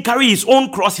couldn't even carry his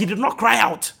own cross, he did not cry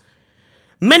out.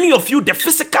 Many of you, the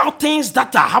physical things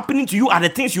that are happening to you are the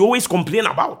things you always complain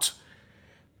about.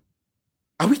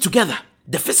 Are we together?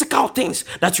 The physical things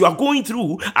that you are going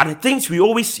through are the things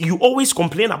you always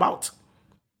complain about.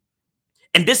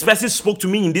 And this person spoke to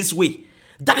me in this way.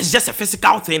 That is just a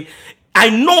physical thing. I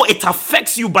know it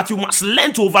affects you, but you must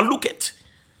learn to overlook it.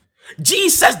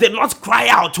 Jesus did not cry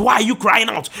out. Why are you crying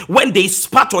out? When they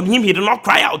spat on him, he did not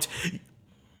cry out.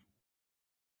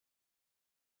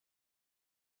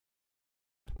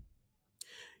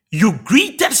 You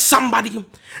greeted somebody,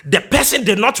 the person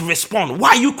did not respond. Why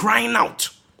are you crying out?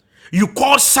 You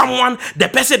called someone, the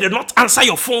person did not answer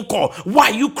your phone call.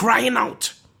 Why are you crying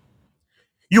out?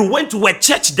 You went to a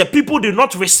church, the people did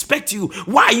not respect you.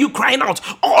 Why are you crying out?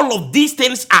 All of these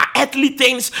things are earthly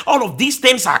things. All of these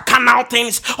things are carnal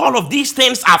things. All of these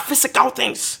things are physical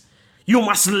things. You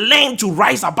must learn to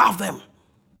rise above them.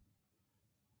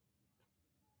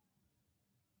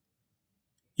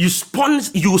 You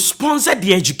sponsored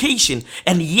the education,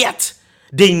 and yet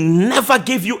they never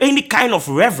gave you any kind of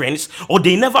reverence, or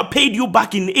they never paid you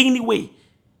back in any way.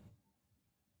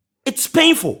 It's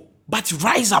painful, but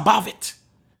rise above it.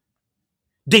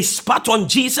 They spat on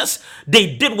Jesus.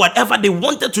 They did whatever they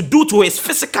wanted to do to his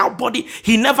physical body.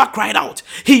 He never cried out.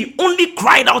 He only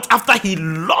cried out after he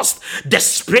lost the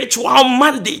spiritual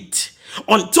mandate.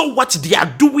 Until what they are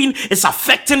doing is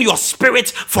affecting your spirit,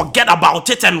 forget about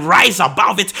it and rise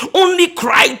above it. Only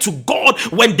cry to God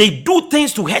when they do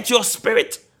things to hurt your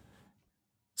spirit.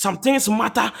 Some things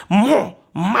matter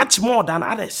much more than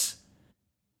others.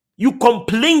 You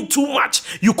complain too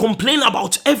much. You complain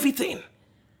about everything.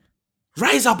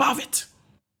 Rise above it.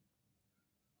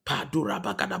 Not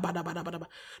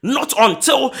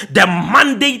until the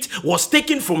mandate was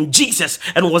taken from Jesus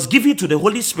and was given to the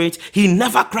Holy Spirit, he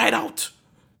never cried out.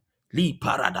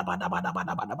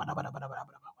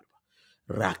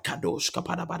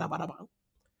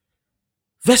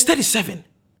 Verse 37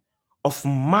 of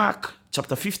Mark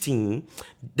chapter 15,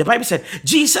 the Bible said,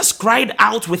 Jesus cried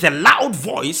out with a loud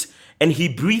voice and he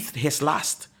breathed his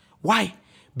last. Why?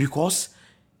 Because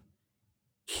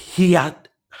he had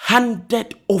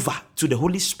handed over to the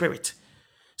Holy Spirit.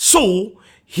 So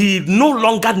he no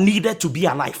longer needed to be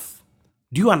alive.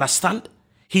 Do you understand?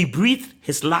 He breathed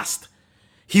his last.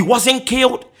 He wasn't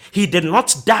killed. He did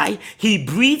not die. He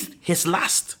breathed his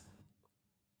last.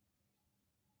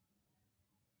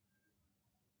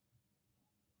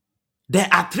 There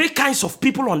are three kinds of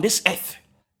people on this earth: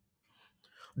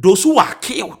 those who are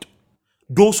killed,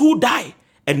 those who die,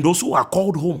 and those who are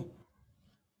called home.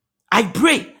 I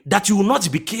pray that you will not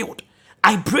be killed.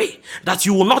 I pray that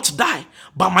you will not die.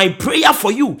 But my prayer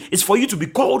for you is for you to be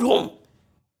called home.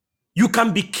 You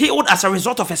can be killed as a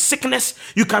result of a sickness.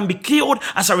 You can be killed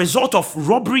as a result of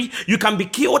robbery. You can be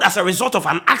killed as a result of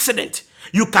an accident.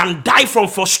 You can die from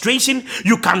frustration.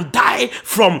 You can die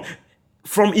from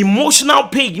emotional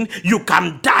pain. You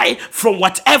can die from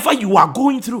whatever you are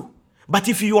going through. But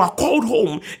if you are called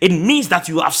home, it means that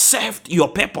you have served your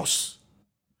purpose.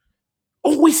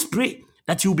 Always pray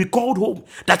that you will be called home,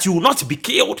 that you will not be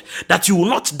killed, that you will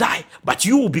not die, but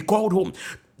you will be called home.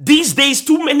 These days,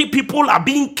 too many people are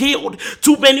being killed.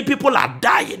 Too many people are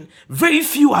dying. Very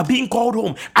few are being called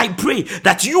home. I pray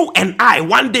that you and I,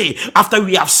 one day, after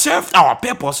we have served our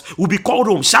purpose, will be called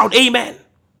home. Shout amen.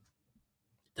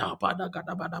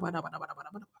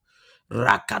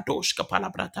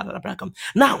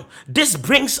 Now, this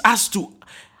brings us to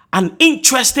an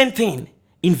interesting thing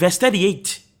in verse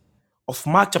 38 of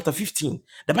Mark chapter 15.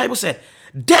 The Bible said,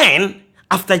 then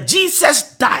after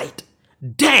Jesus died,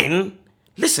 then,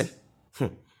 listen,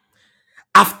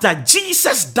 after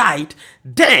Jesus died,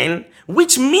 then,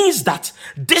 which means that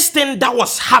this thing that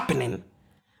was happening,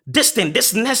 this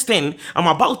next thing I'm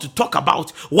about to talk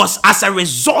about, was as a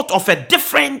result of a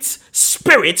different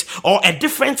spirit or a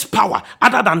different power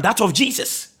other than that of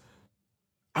Jesus.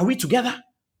 Are we together?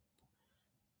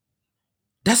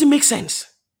 Does it make sense?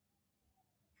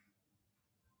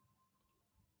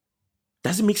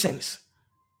 Does it make sense?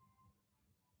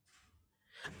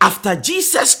 After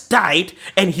Jesus died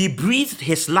and he breathed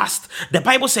his last, the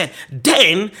Bible said,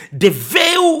 then the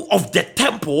veil of the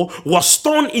temple was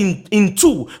torn in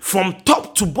two from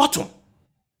top to bottom.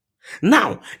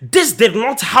 Now, this did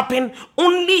not happen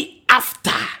only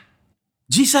after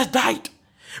Jesus died,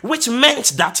 which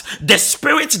meant that the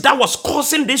spirit that was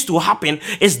causing this to happen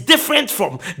is different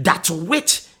from that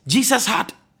which Jesus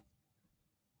had.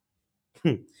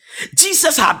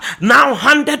 Jesus had now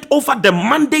handed over the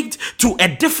mandate to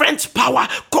a different power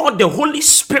called the Holy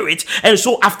Spirit. And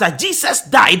so after Jesus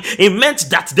died, it meant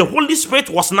that the Holy Spirit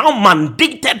was now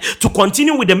mandated to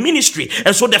continue with the ministry.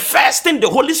 And so the first thing the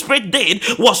Holy Spirit did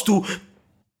was to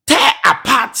tear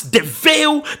apart the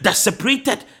veil that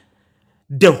separated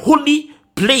the holy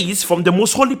place from the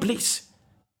most holy place.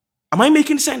 Am I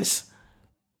making sense?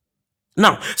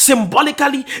 Now,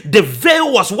 symbolically, the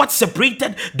veil was what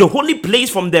separated the holy place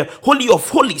from the Holy of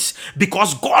Holies.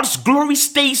 Because God's glory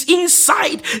stays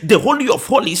inside the Holy of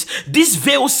Holies, this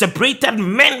veil separated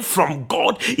men from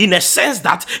God in a sense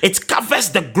that it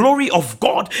covers the glory of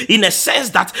God, in a sense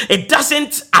that it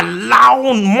doesn't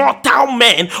allow mortal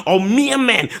men or mere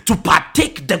men to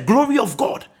partake the glory of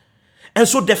God. And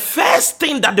so the first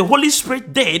thing that the Holy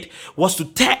Spirit did was to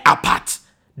tear apart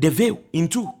the veil in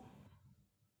two.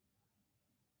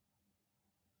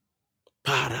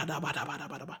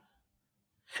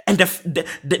 And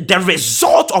the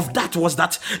result of that was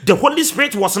that the Holy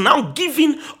Spirit was now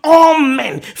giving all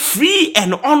men free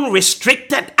and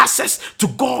unrestricted access to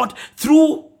God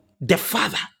through the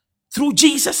Father, through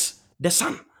Jesus, the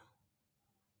Son.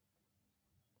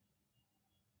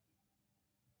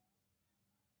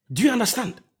 Do you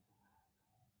understand?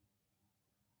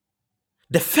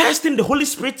 The first thing the Holy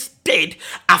Spirit did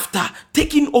after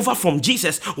taking over from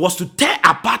Jesus was to tear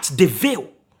apart the veil.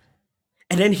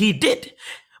 And then he did.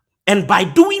 And by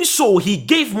doing so, he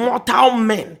gave mortal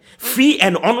men free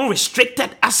and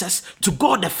unrestricted access to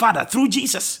God the Father through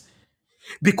Jesus.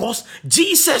 Because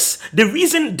Jesus, the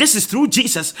reason this is through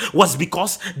Jesus was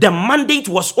because the mandate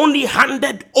was only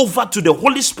handed over to the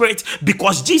Holy Spirit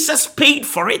because Jesus paid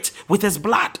for it with his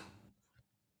blood.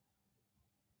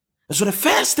 And so the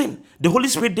first thing the Holy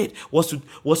Spirit did was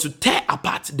to tear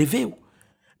apart the veil.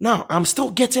 Now, I'm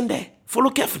still getting there. Follow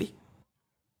carefully.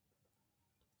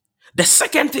 The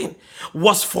second thing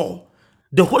was for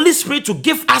the Holy Spirit to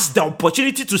give us the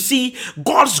opportunity to see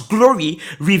God's glory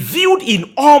revealed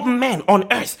in all men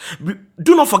on earth.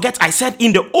 Do not forget, I said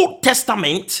in the Old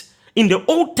Testament,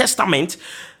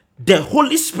 the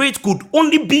Holy Spirit could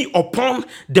only be upon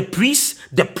the priests,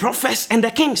 the prophets, and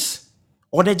the kings,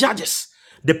 or the judges.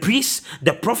 The priests,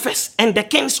 the prophets, and the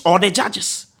kings, or the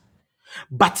judges.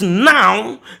 But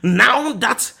now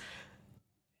that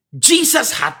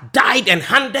Jesus had died and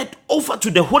handed over to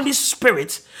the Holy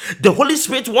Spirit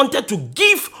wanted to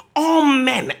give all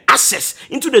men access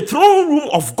into the throne room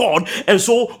of God. And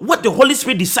so what the Holy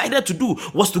Spirit decided to do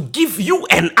was to give you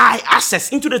and I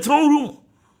access into the throne room.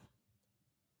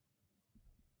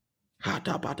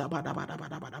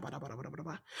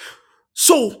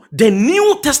 So the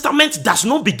New Testament does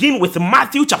not begin with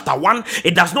Matthew chapter 1.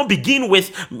 It does not begin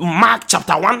with Mark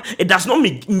chapter 1. It does not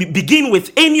begin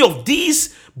with any of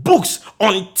these books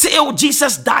until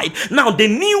Jesus died. Now the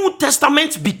New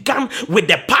Testament began with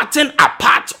the parting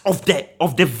apart of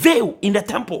the veil in the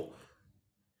temple.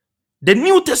 The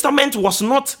New Testament was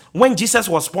not when Jesus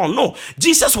was born. No,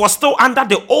 Jesus was still under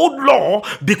the old law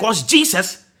because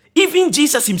even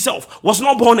Jesus himself was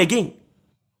not born again.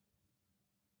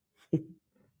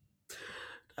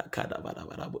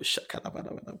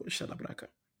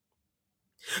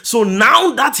 So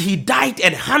now that he died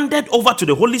and handed over to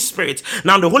the Holy Spirit,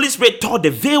 now the Holy Spirit tore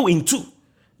the veil in two.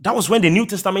 That was when the New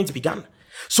Testament began.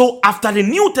 So after the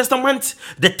New Testament,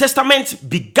 the Testament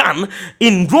began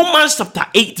in Romans chapter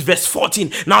 8 verse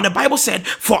 14. Now the Bible said,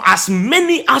 for as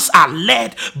many as are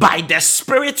led by the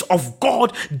Spirit of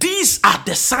God, these are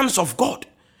the sons of God.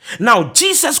 Now,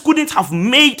 Jesus couldn't have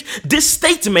made this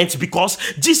statement because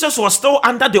Jesus was still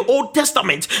under the Old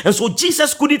Testament. And so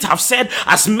Jesus couldn't have said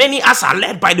as many as are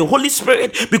led by the Holy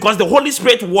Spirit because the Holy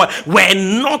Spirit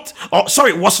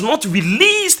was not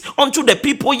released unto the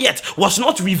people yet, was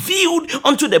not revealed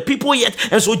unto the people yet.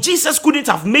 And so Jesus couldn't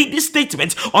have made this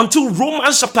statement until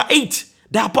Romans chapter 8,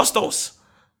 the apostles.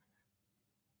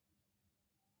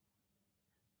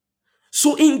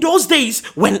 So in those days,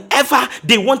 whenever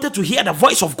they wanted to hear the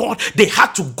voice of God, they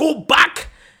had to go back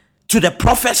to the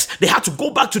prophets, they had to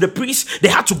go back to the priests, they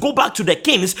had to go back to the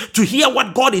kings to hear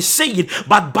what God is saying.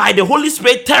 But by the Holy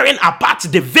Spirit tearing apart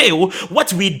the veil,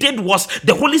 what we did was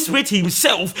the Holy Spirit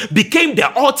himself became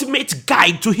the ultimate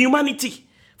guide to humanity.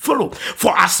 Follow.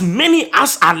 For as many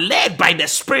as are led by the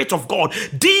Spirit of God,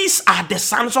 these are the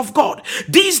sons of God.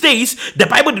 These days, the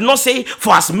Bible did not say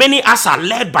for as many as are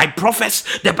led by prophets.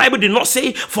 The Bible did not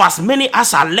say for as many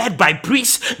as are led by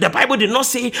priests. The Bible did not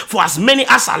say for as many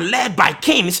as are led by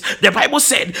kings. The Bible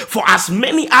said for as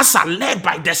many as are led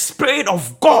by the Spirit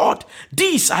of God,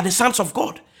 these are the sons of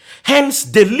God. Hence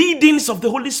the leadings of the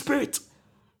Holy Spirit.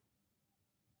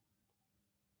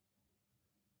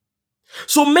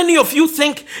 So many of you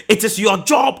think it is your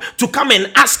job to come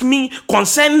and ask me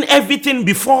concerning everything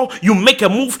before you make a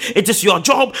move. It is your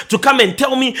job to come and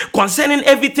tell me concerning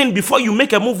everything before you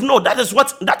make a move. No, that is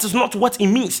not what it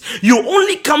means. You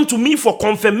only come to me for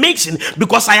confirmation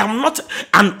because I am not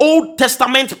an Old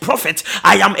Testament prophet.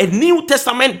 I am a New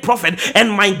Testament prophet, and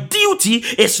my duty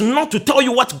is not to tell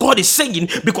you what God is saying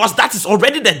because that is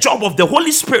already the job of the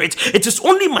Holy Spirit. It is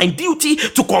only my duty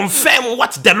to confirm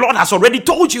what the Lord has already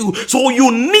told you. So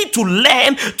you need to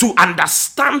learn to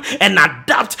understand and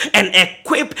adapt and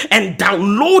equip and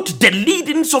download the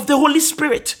leadings of the Holy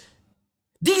Spirit.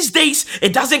 These days,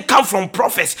 it doesn't come from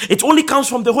prophets. It only comes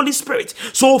from the Holy Spirit.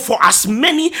 So for as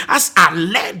many as are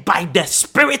led by the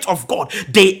Spirit of God,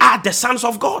 they are the sons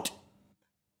of God.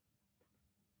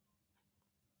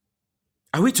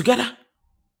 Are we together?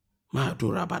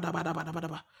 Madura bada bada bada bada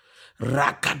ba.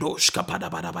 Rakadoshka bada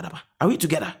bada bada ba. Are we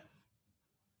together?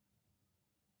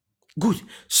 Good.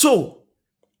 So,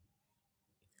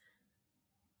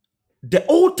 the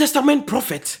Old Testament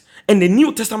prophet and the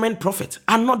New Testament prophet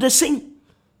are not the same.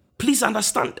 Please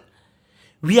understand.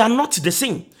 We are not the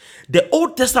same. The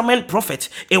Old Testament prophet,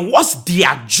 it was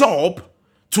their job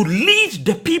to lead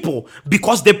the people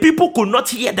because the people could not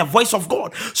hear the voice of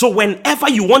God. So whenever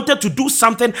you wanted to do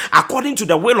something according to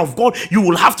the will of God, you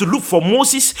will have to look for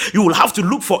Moses, you will have to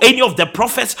look for any of the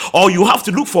prophets, or you have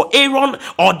to look for Aaron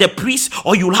or the priest,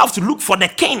 or you will have to look for the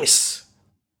kings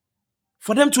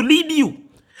for them to lead you.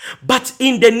 But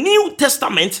in the New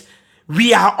Testament,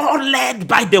 we are all led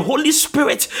by the Holy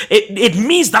Spirit. It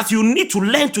means that you need to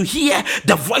learn to hear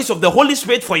the voice of the Holy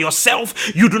Spirit for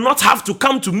yourself. You do not have to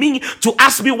come to me to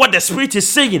ask me what the Spirit is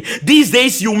saying. These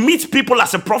days, you meet people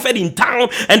as a prophet in town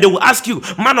and they will ask you,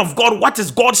 man of God, what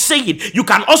is God saying? You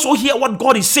can also hear what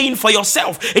God is saying for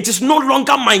yourself. It is no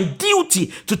longer my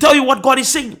duty to tell you what God is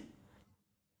saying.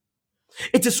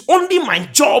 It is only my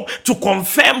job to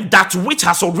confirm that which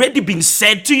has already been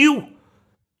said to you.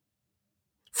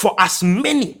 For as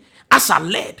many as are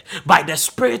led by the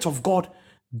Spirit of God,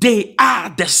 they are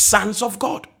the sons of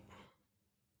God.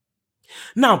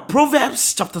 Now,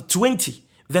 Proverbs chapter 20,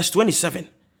 verse 27.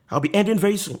 I'll be ending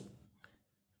very soon.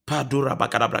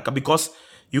 Because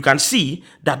you can see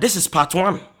that this is part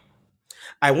 1.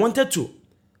 I wanted to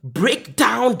break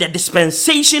down the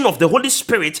dispensation of the Holy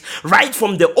Spirit right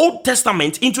from the Old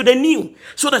Testament into the New,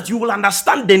 so that you will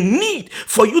understand the need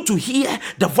for you to hear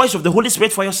the voice of the Holy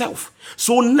Spirit for yourself.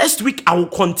 So next week I will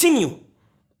continue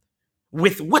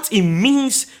with what it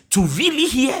means to really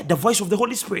hear the voice of the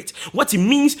Holy Spirit, what it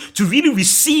means to really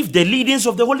receive the leadings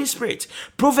of the Holy Spirit.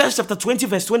 Proverbs chapter 20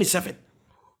 verse 27.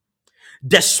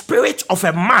 The spirit of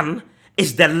a man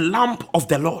is the lamp of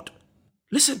the Lord.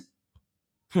 Listen.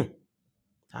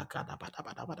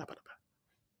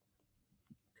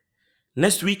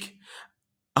 Next week,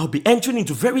 I'll be entering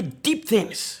into very deep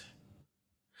things.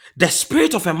 The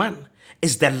spirit of a man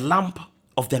is the lamp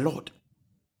of the Lord.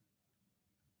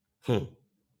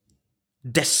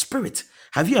 The spirit.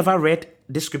 Have you ever read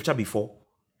this scripture before?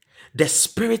 The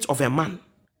spirit of a man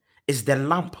is the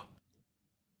lamp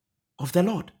of the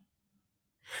Lord,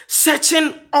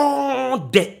 searching all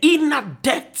the inner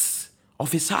depths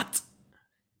of his heart.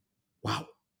 Wow.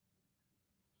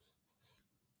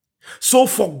 So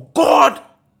for God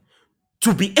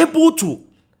to be able to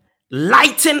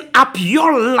lighten up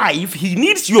your life, he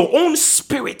needs your own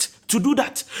spirit to do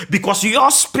that, because your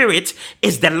spirit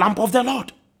is the lamp of the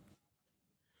Lord.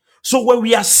 So when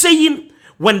we are saying,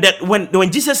 when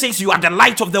Jesus says you are the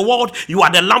light of the world, you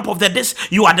are the lamp of the this,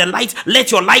 you are the light, let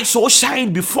your light so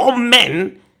shine before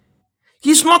men,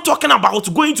 he's not talking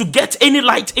about going to get any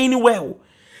light anywhere.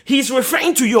 He's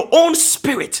referring to your own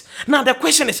spirit. Now the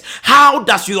question is, how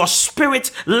does your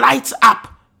spirit light up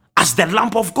as the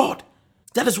lamp of God?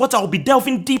 That is what I'll be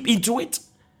delving deep into it.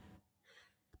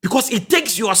 Because it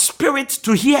takes your spirit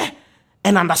to hear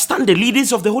and understand the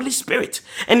leadings of the Holy Spirit.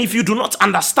 And if you do not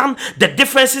understand the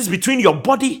differences between your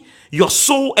body, your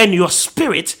soul, and your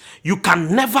spirit, you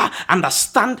can never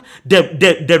understand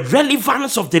the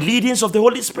relevance of the leadings of the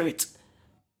Holy Spirit.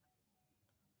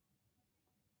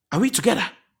 Are we together?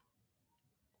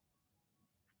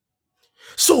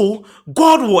 So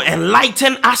God will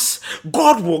enlighten us,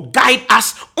 God will guide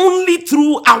us only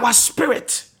through our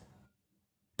spirit.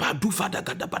 The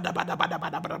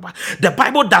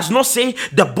Bible does not say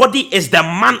the body is the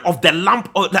man of the lamp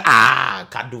of the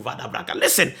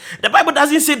listen, the Bible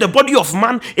doesn't say the body of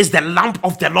man is the lamp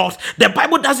of the Lord. The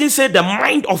Bible doesn't say the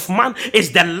mind of man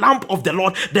is the lamp of the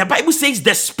Lord. The Bible says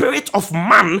the spirit of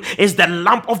man is the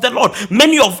lamp of the Lord.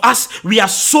 Many of us, we are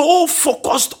so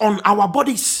focused on our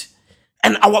bodies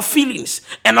and our feelings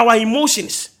and our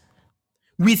emotions.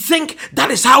 We think that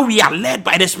is how we are led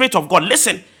by the Spirit of God.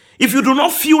 Listen, if you do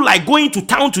not feel like going to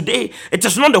town today, it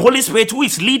is not the Holy Spirit who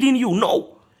is leading you.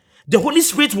 No. The Holy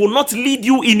Spirit will not lead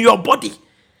you in your body.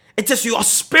 It is your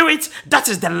spirit that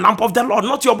is the lamp of the Lord,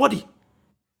 not your body.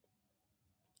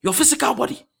 Your physical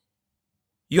body.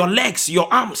 Your legs,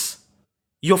 your arms,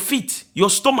 your feet, your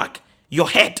stomach, your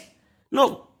head.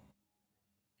 No.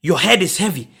 Your head is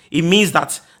heavy. It means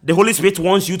that the Holy Spirit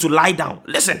wants you to lie down.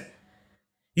 Listen.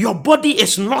 Your body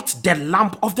is not the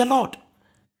lamp of the Lord.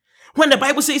 When the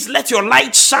Bible says, let your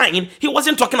light shine, he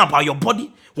wasn't talking about your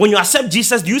body. When you accept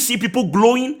Jesus, do you see people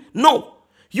glowing? No.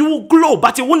 You will glow,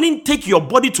 but it wouldn't take your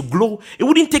body to glow. It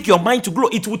wouldn't take your mind to glow.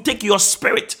 It would take your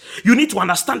spirit. You need to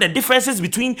understand the differences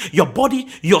between your body,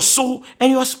 your soul,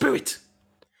 and your spirit.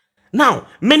 Now,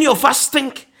 many of us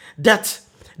think that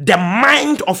the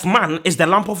mind of man is the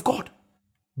lamp of God.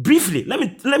 Briefly, let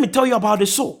me tell you about the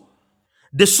soul.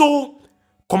 The soul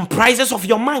comprises of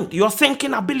your mind, your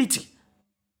thinking ability,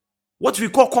 what we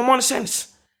call common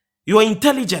sense, your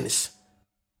intelligence,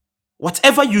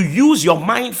 whatever you use your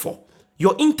mind for,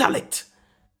 your intellect.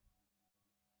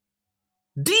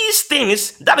 These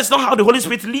things, that is not how the Holy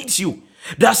Spirit leads you.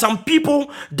 There are some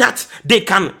people that they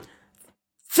can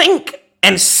think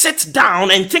and sit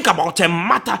down and think about a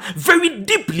matter very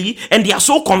deeply, and they are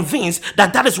so convinced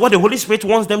that that is what the Holy Spirit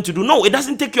wants them to do. No, it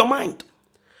doesn't take your mind.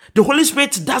 The Holy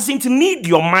Spirit doesn't need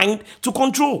your mind to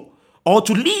control or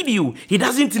to lead you. He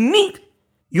doesn't need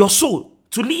your soul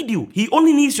to lead you. He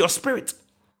only needs your spirit.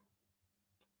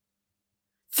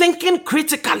 Thinking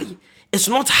critically is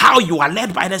not how you are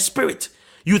led by the Spirit.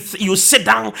 You sit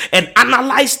down and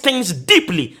analyze things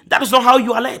deeply. That is not how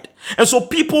you are led. And so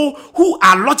people who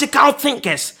are logical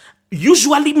thinkers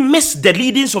usually miss the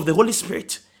leadings of the Holy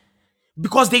Spirit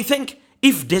because they think,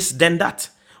 if this, then that.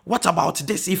 What about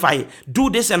this? If I do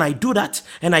this and I do that,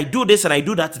 and I do this and I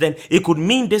do that, then it could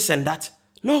mean this and that.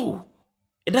 No,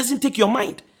 it doesn't take your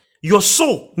mind. Your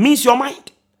soul means your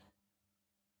mind,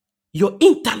 your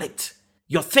intellect,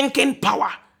 your thinking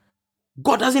power.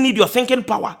 God doesn't need your thinking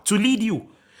power to lead you.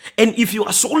 And if you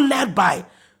are so led by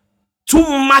too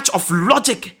much of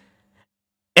logic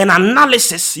and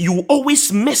analysis, you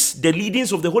always miss the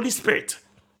leadings of the Holy Spirit.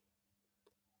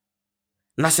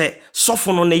 Na se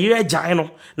sofo no ne yere gyae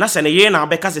no na se ne yere na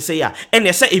abeka se ya and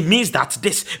they say it means that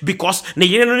this because ne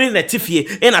yere no ne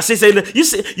tifie and I say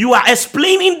you are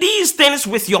explaining these things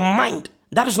with your mind.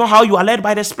 That is not how you are led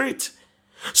by the Spirit.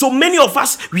 So many of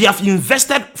us, we have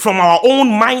invested from our own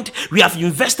mind. We have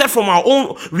invested from our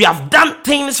own. We have done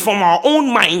things from our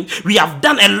own mind. We have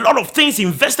done a lot of things,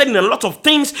 invested in a lot of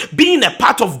things, being a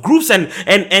part of groups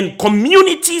and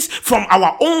communities from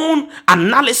our own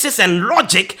analysis and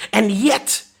logic, and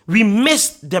yet we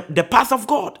miss the path of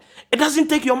God. It doesn't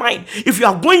take your mind. If you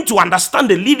are going to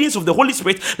understand the leadings of the Holy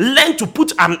Spirit, learn to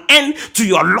put an end to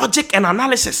your logic and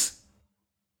analysis.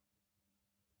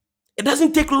 It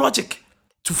doesn't take logic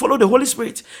to follow the Holy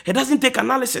Spirit. It doesn't take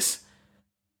analysis.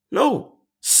 No.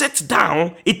 Sit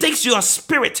down. It takes your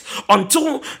spirit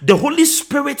until the Holy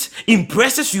Spirit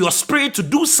impresses your spirit to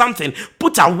do something.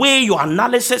 Put away your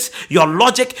analysis, your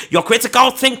logic, your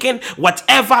critical thinking,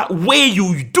 whatever way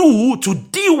you do to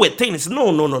deal with things.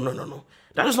 No.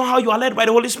 That is not how you are led by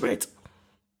the Holy Spirit.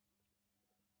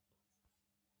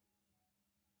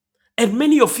 And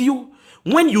many of you,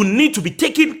 when you need to be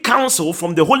taking counsel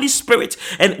from the Holy Spirit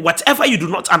and whatever you do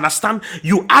not understand,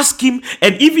 you ask him,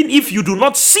 and even if you do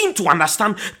not seem to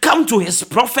understand, come to his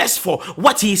prophets for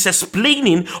what he is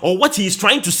explaining or what he is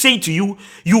trying to say to you.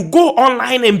 You go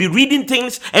online and be reading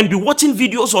things and be watching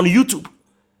videos on YouTube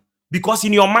because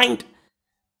in your mind,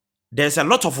 there's a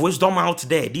lot of wisdom out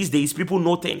there. These days, people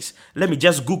know things. Let me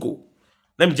just Google.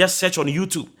 Let me just search on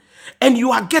YouTube. And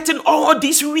you are getting all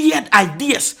these weird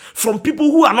ideas from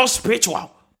people who are not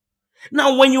spiritual.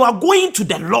 Now, when you are going to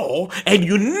the law and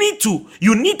you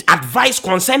need advice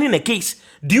concerning a case,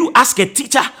 do you ask a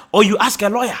teacher or you ask a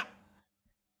lawyer?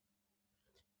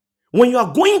 When you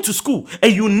are going to school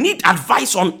and you need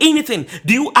advice on anything,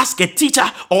 do you ask a teacher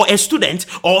or a student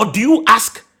or do you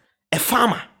ask a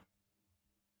farmer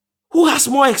who has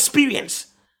more experience?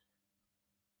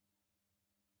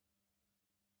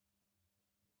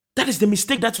 That is the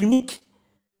mistake that we make.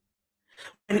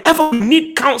 Whenever we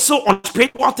need counsel on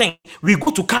spiritual things, we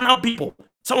go to carnal people.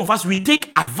 Some of us, we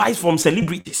take advice from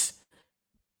celebrities,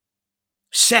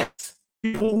 chefs,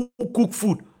 people who cook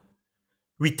food.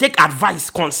 We take advice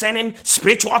concerning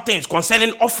spiritual things,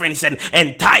 concerning offerings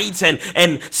and tithes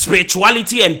and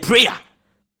spirituality and prayer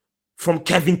from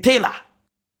Kevin Taylor.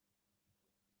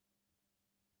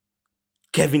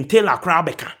 Kevin Taylor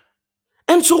Krabeka.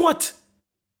 And so what?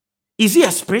 Is he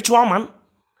a spiritual man?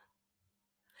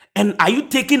 And are you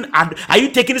taking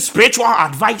spiritual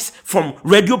advice from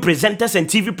radio presenters and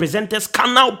TV presenters,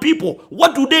 carnal people?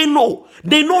 What do they know?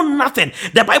 They know nothing.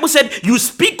 The Bible said, you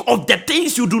speak of the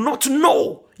things you do not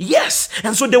know. Yes.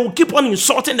 And so they will keep on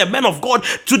insulting the men of God.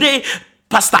 Today,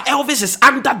 Pastor Elvis is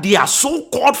under their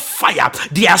so-called fire,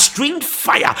 their strange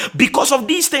fire, because of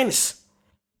these things.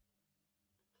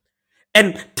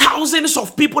 And thousands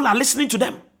of people are listening to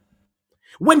them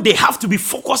when they have to be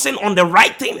focusing on the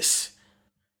right things.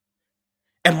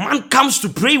 A man comes to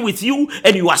pray with you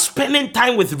and you are spending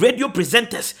time with radio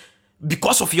presenters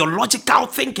because of your logical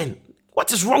thinking.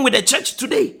 What is wrong with the church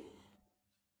today?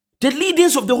 The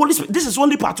leadings of the Holy Spirit. This is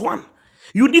only part one.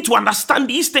 You need to understand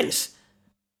these things.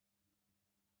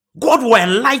 God will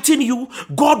enlighten you.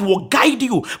 God will guide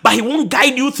you, but He won't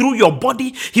guide you through your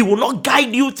body. He will not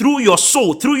guide you through your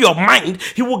soul, through your mind.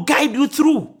 He will guide you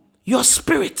through your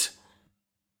spirit.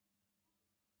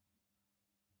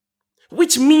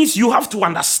 Which means you have to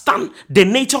understand the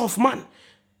nature of man.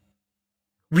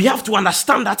 We have to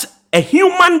understand that a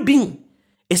human being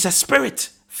is a spirit.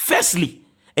 Firstly,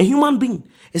 a human being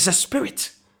is a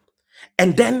spirit.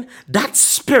 And then that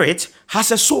spirit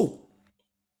has a soul.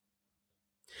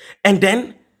 And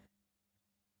then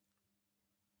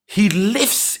he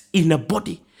lives in a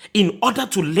body. In order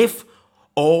to live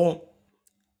or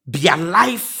be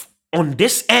alive on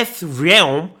this earth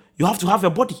realm, you have to have a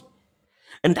body.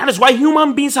 And that is why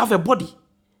human beings have a body.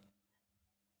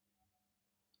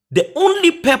 The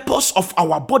only purpose of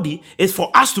our body is for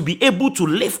us to be able to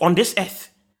live on this earth.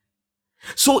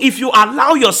 So if you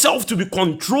allow yourself to be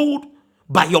controlled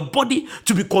by your body,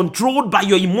 to be controlled by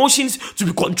your emotions, to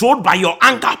be controlled by your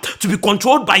anger, to be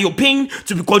controlled by your pain,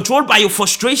 to be controlled by your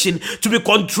frustration, to be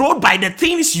controlled by the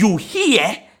things you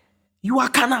hear, you are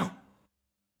carnal.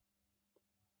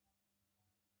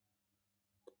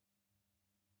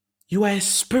 You are a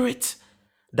spirit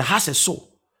that has a soul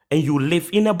and you live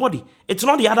in a body. It's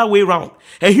not the other way around.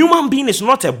 A human being is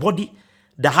not a body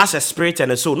that has a spirit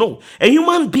and a soul. No, a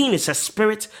human being is a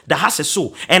spirit that has a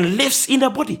soul and lives in a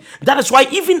body. That is why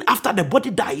even after the body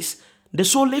dies, the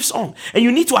soul lives on. And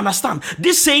you need to understand,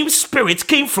 this same spirit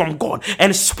came from God,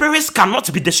 and spirits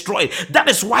cannot be destroyed. That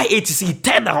is why it is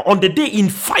eternal. On the day in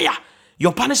fire,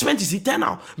 your punishment is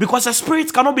eternal, because a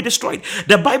spirit cannot be destroyed.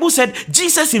 The Bible said,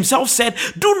 Jesus himself said,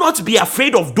 do not be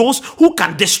afraid of those who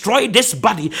can destroy this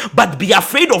body, but be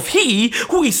afraid of he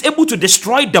who is able to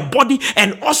destroy the body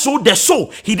and also the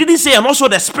soul. He didn't say and also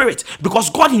the spirit,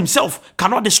 because God himself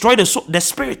cannot destroy the soul, the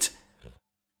spirit.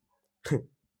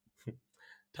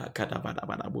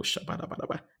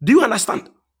 Do you understand?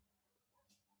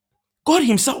 God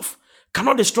himself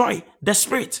cannot destroy the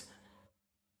spirit.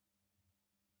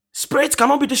 Spirit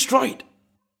cannot be destroyed.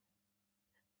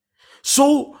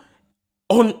 So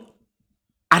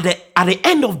at the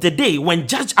end of the day, when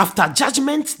after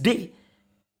judgment day,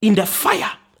 in the fire,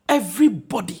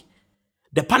 everybody,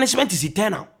 the punishment is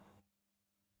eternal,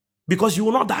 because you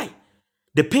will not die.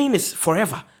 The pain is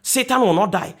forever. Satan will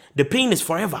not die. The pain is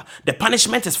forever. The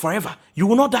punishment is forever. You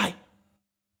will not die.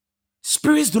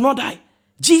 Spirits do not die.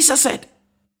 Jesus said,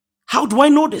 how do I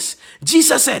know this?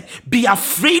 Jesus said, be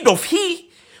afraid of he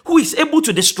who is able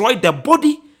to destroy the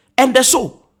body and the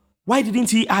soul. Why didn't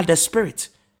he add the spirit?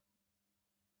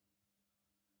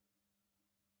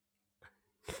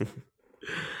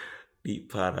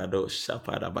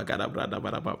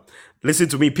 Listen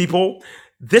to me, people.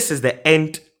 This is the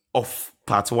end of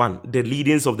part 1, the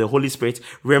leadings of the Holy Spirit.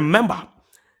 Remember,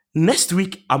 next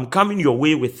week I'm coming your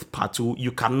way with part 2.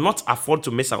 You cannot afford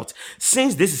to miss out.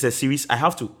 Since this is a series, I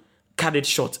have to cut it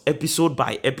short, episode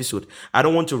by episode. I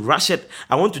don't want to rush it.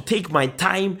 I want to take my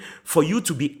time for you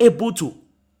to be able to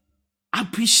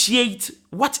appreciate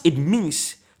what it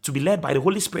means to be led by the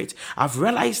Holy Spirit. I've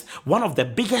realized one of the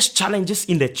biggest challenges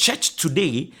in the church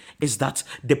today is that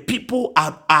the people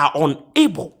are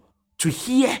unable to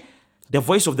hear the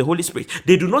voice of the Holy Spirit.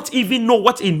 They do not even know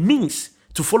what it means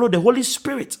to follow the Holy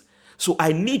Spirit. So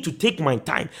I need to take my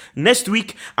time. Next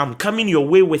week, I'm coming your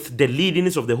way with the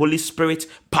leadings of the Holy Spirit,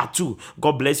 part 2.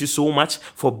 God bless you so much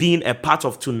for being a part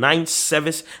of tonight's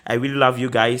service. I really love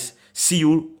you guys. See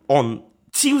you on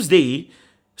Wednesday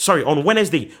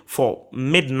for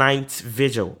midnight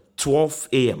vigil, 12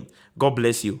 a.m. God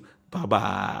bless you.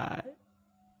 Bye-bye.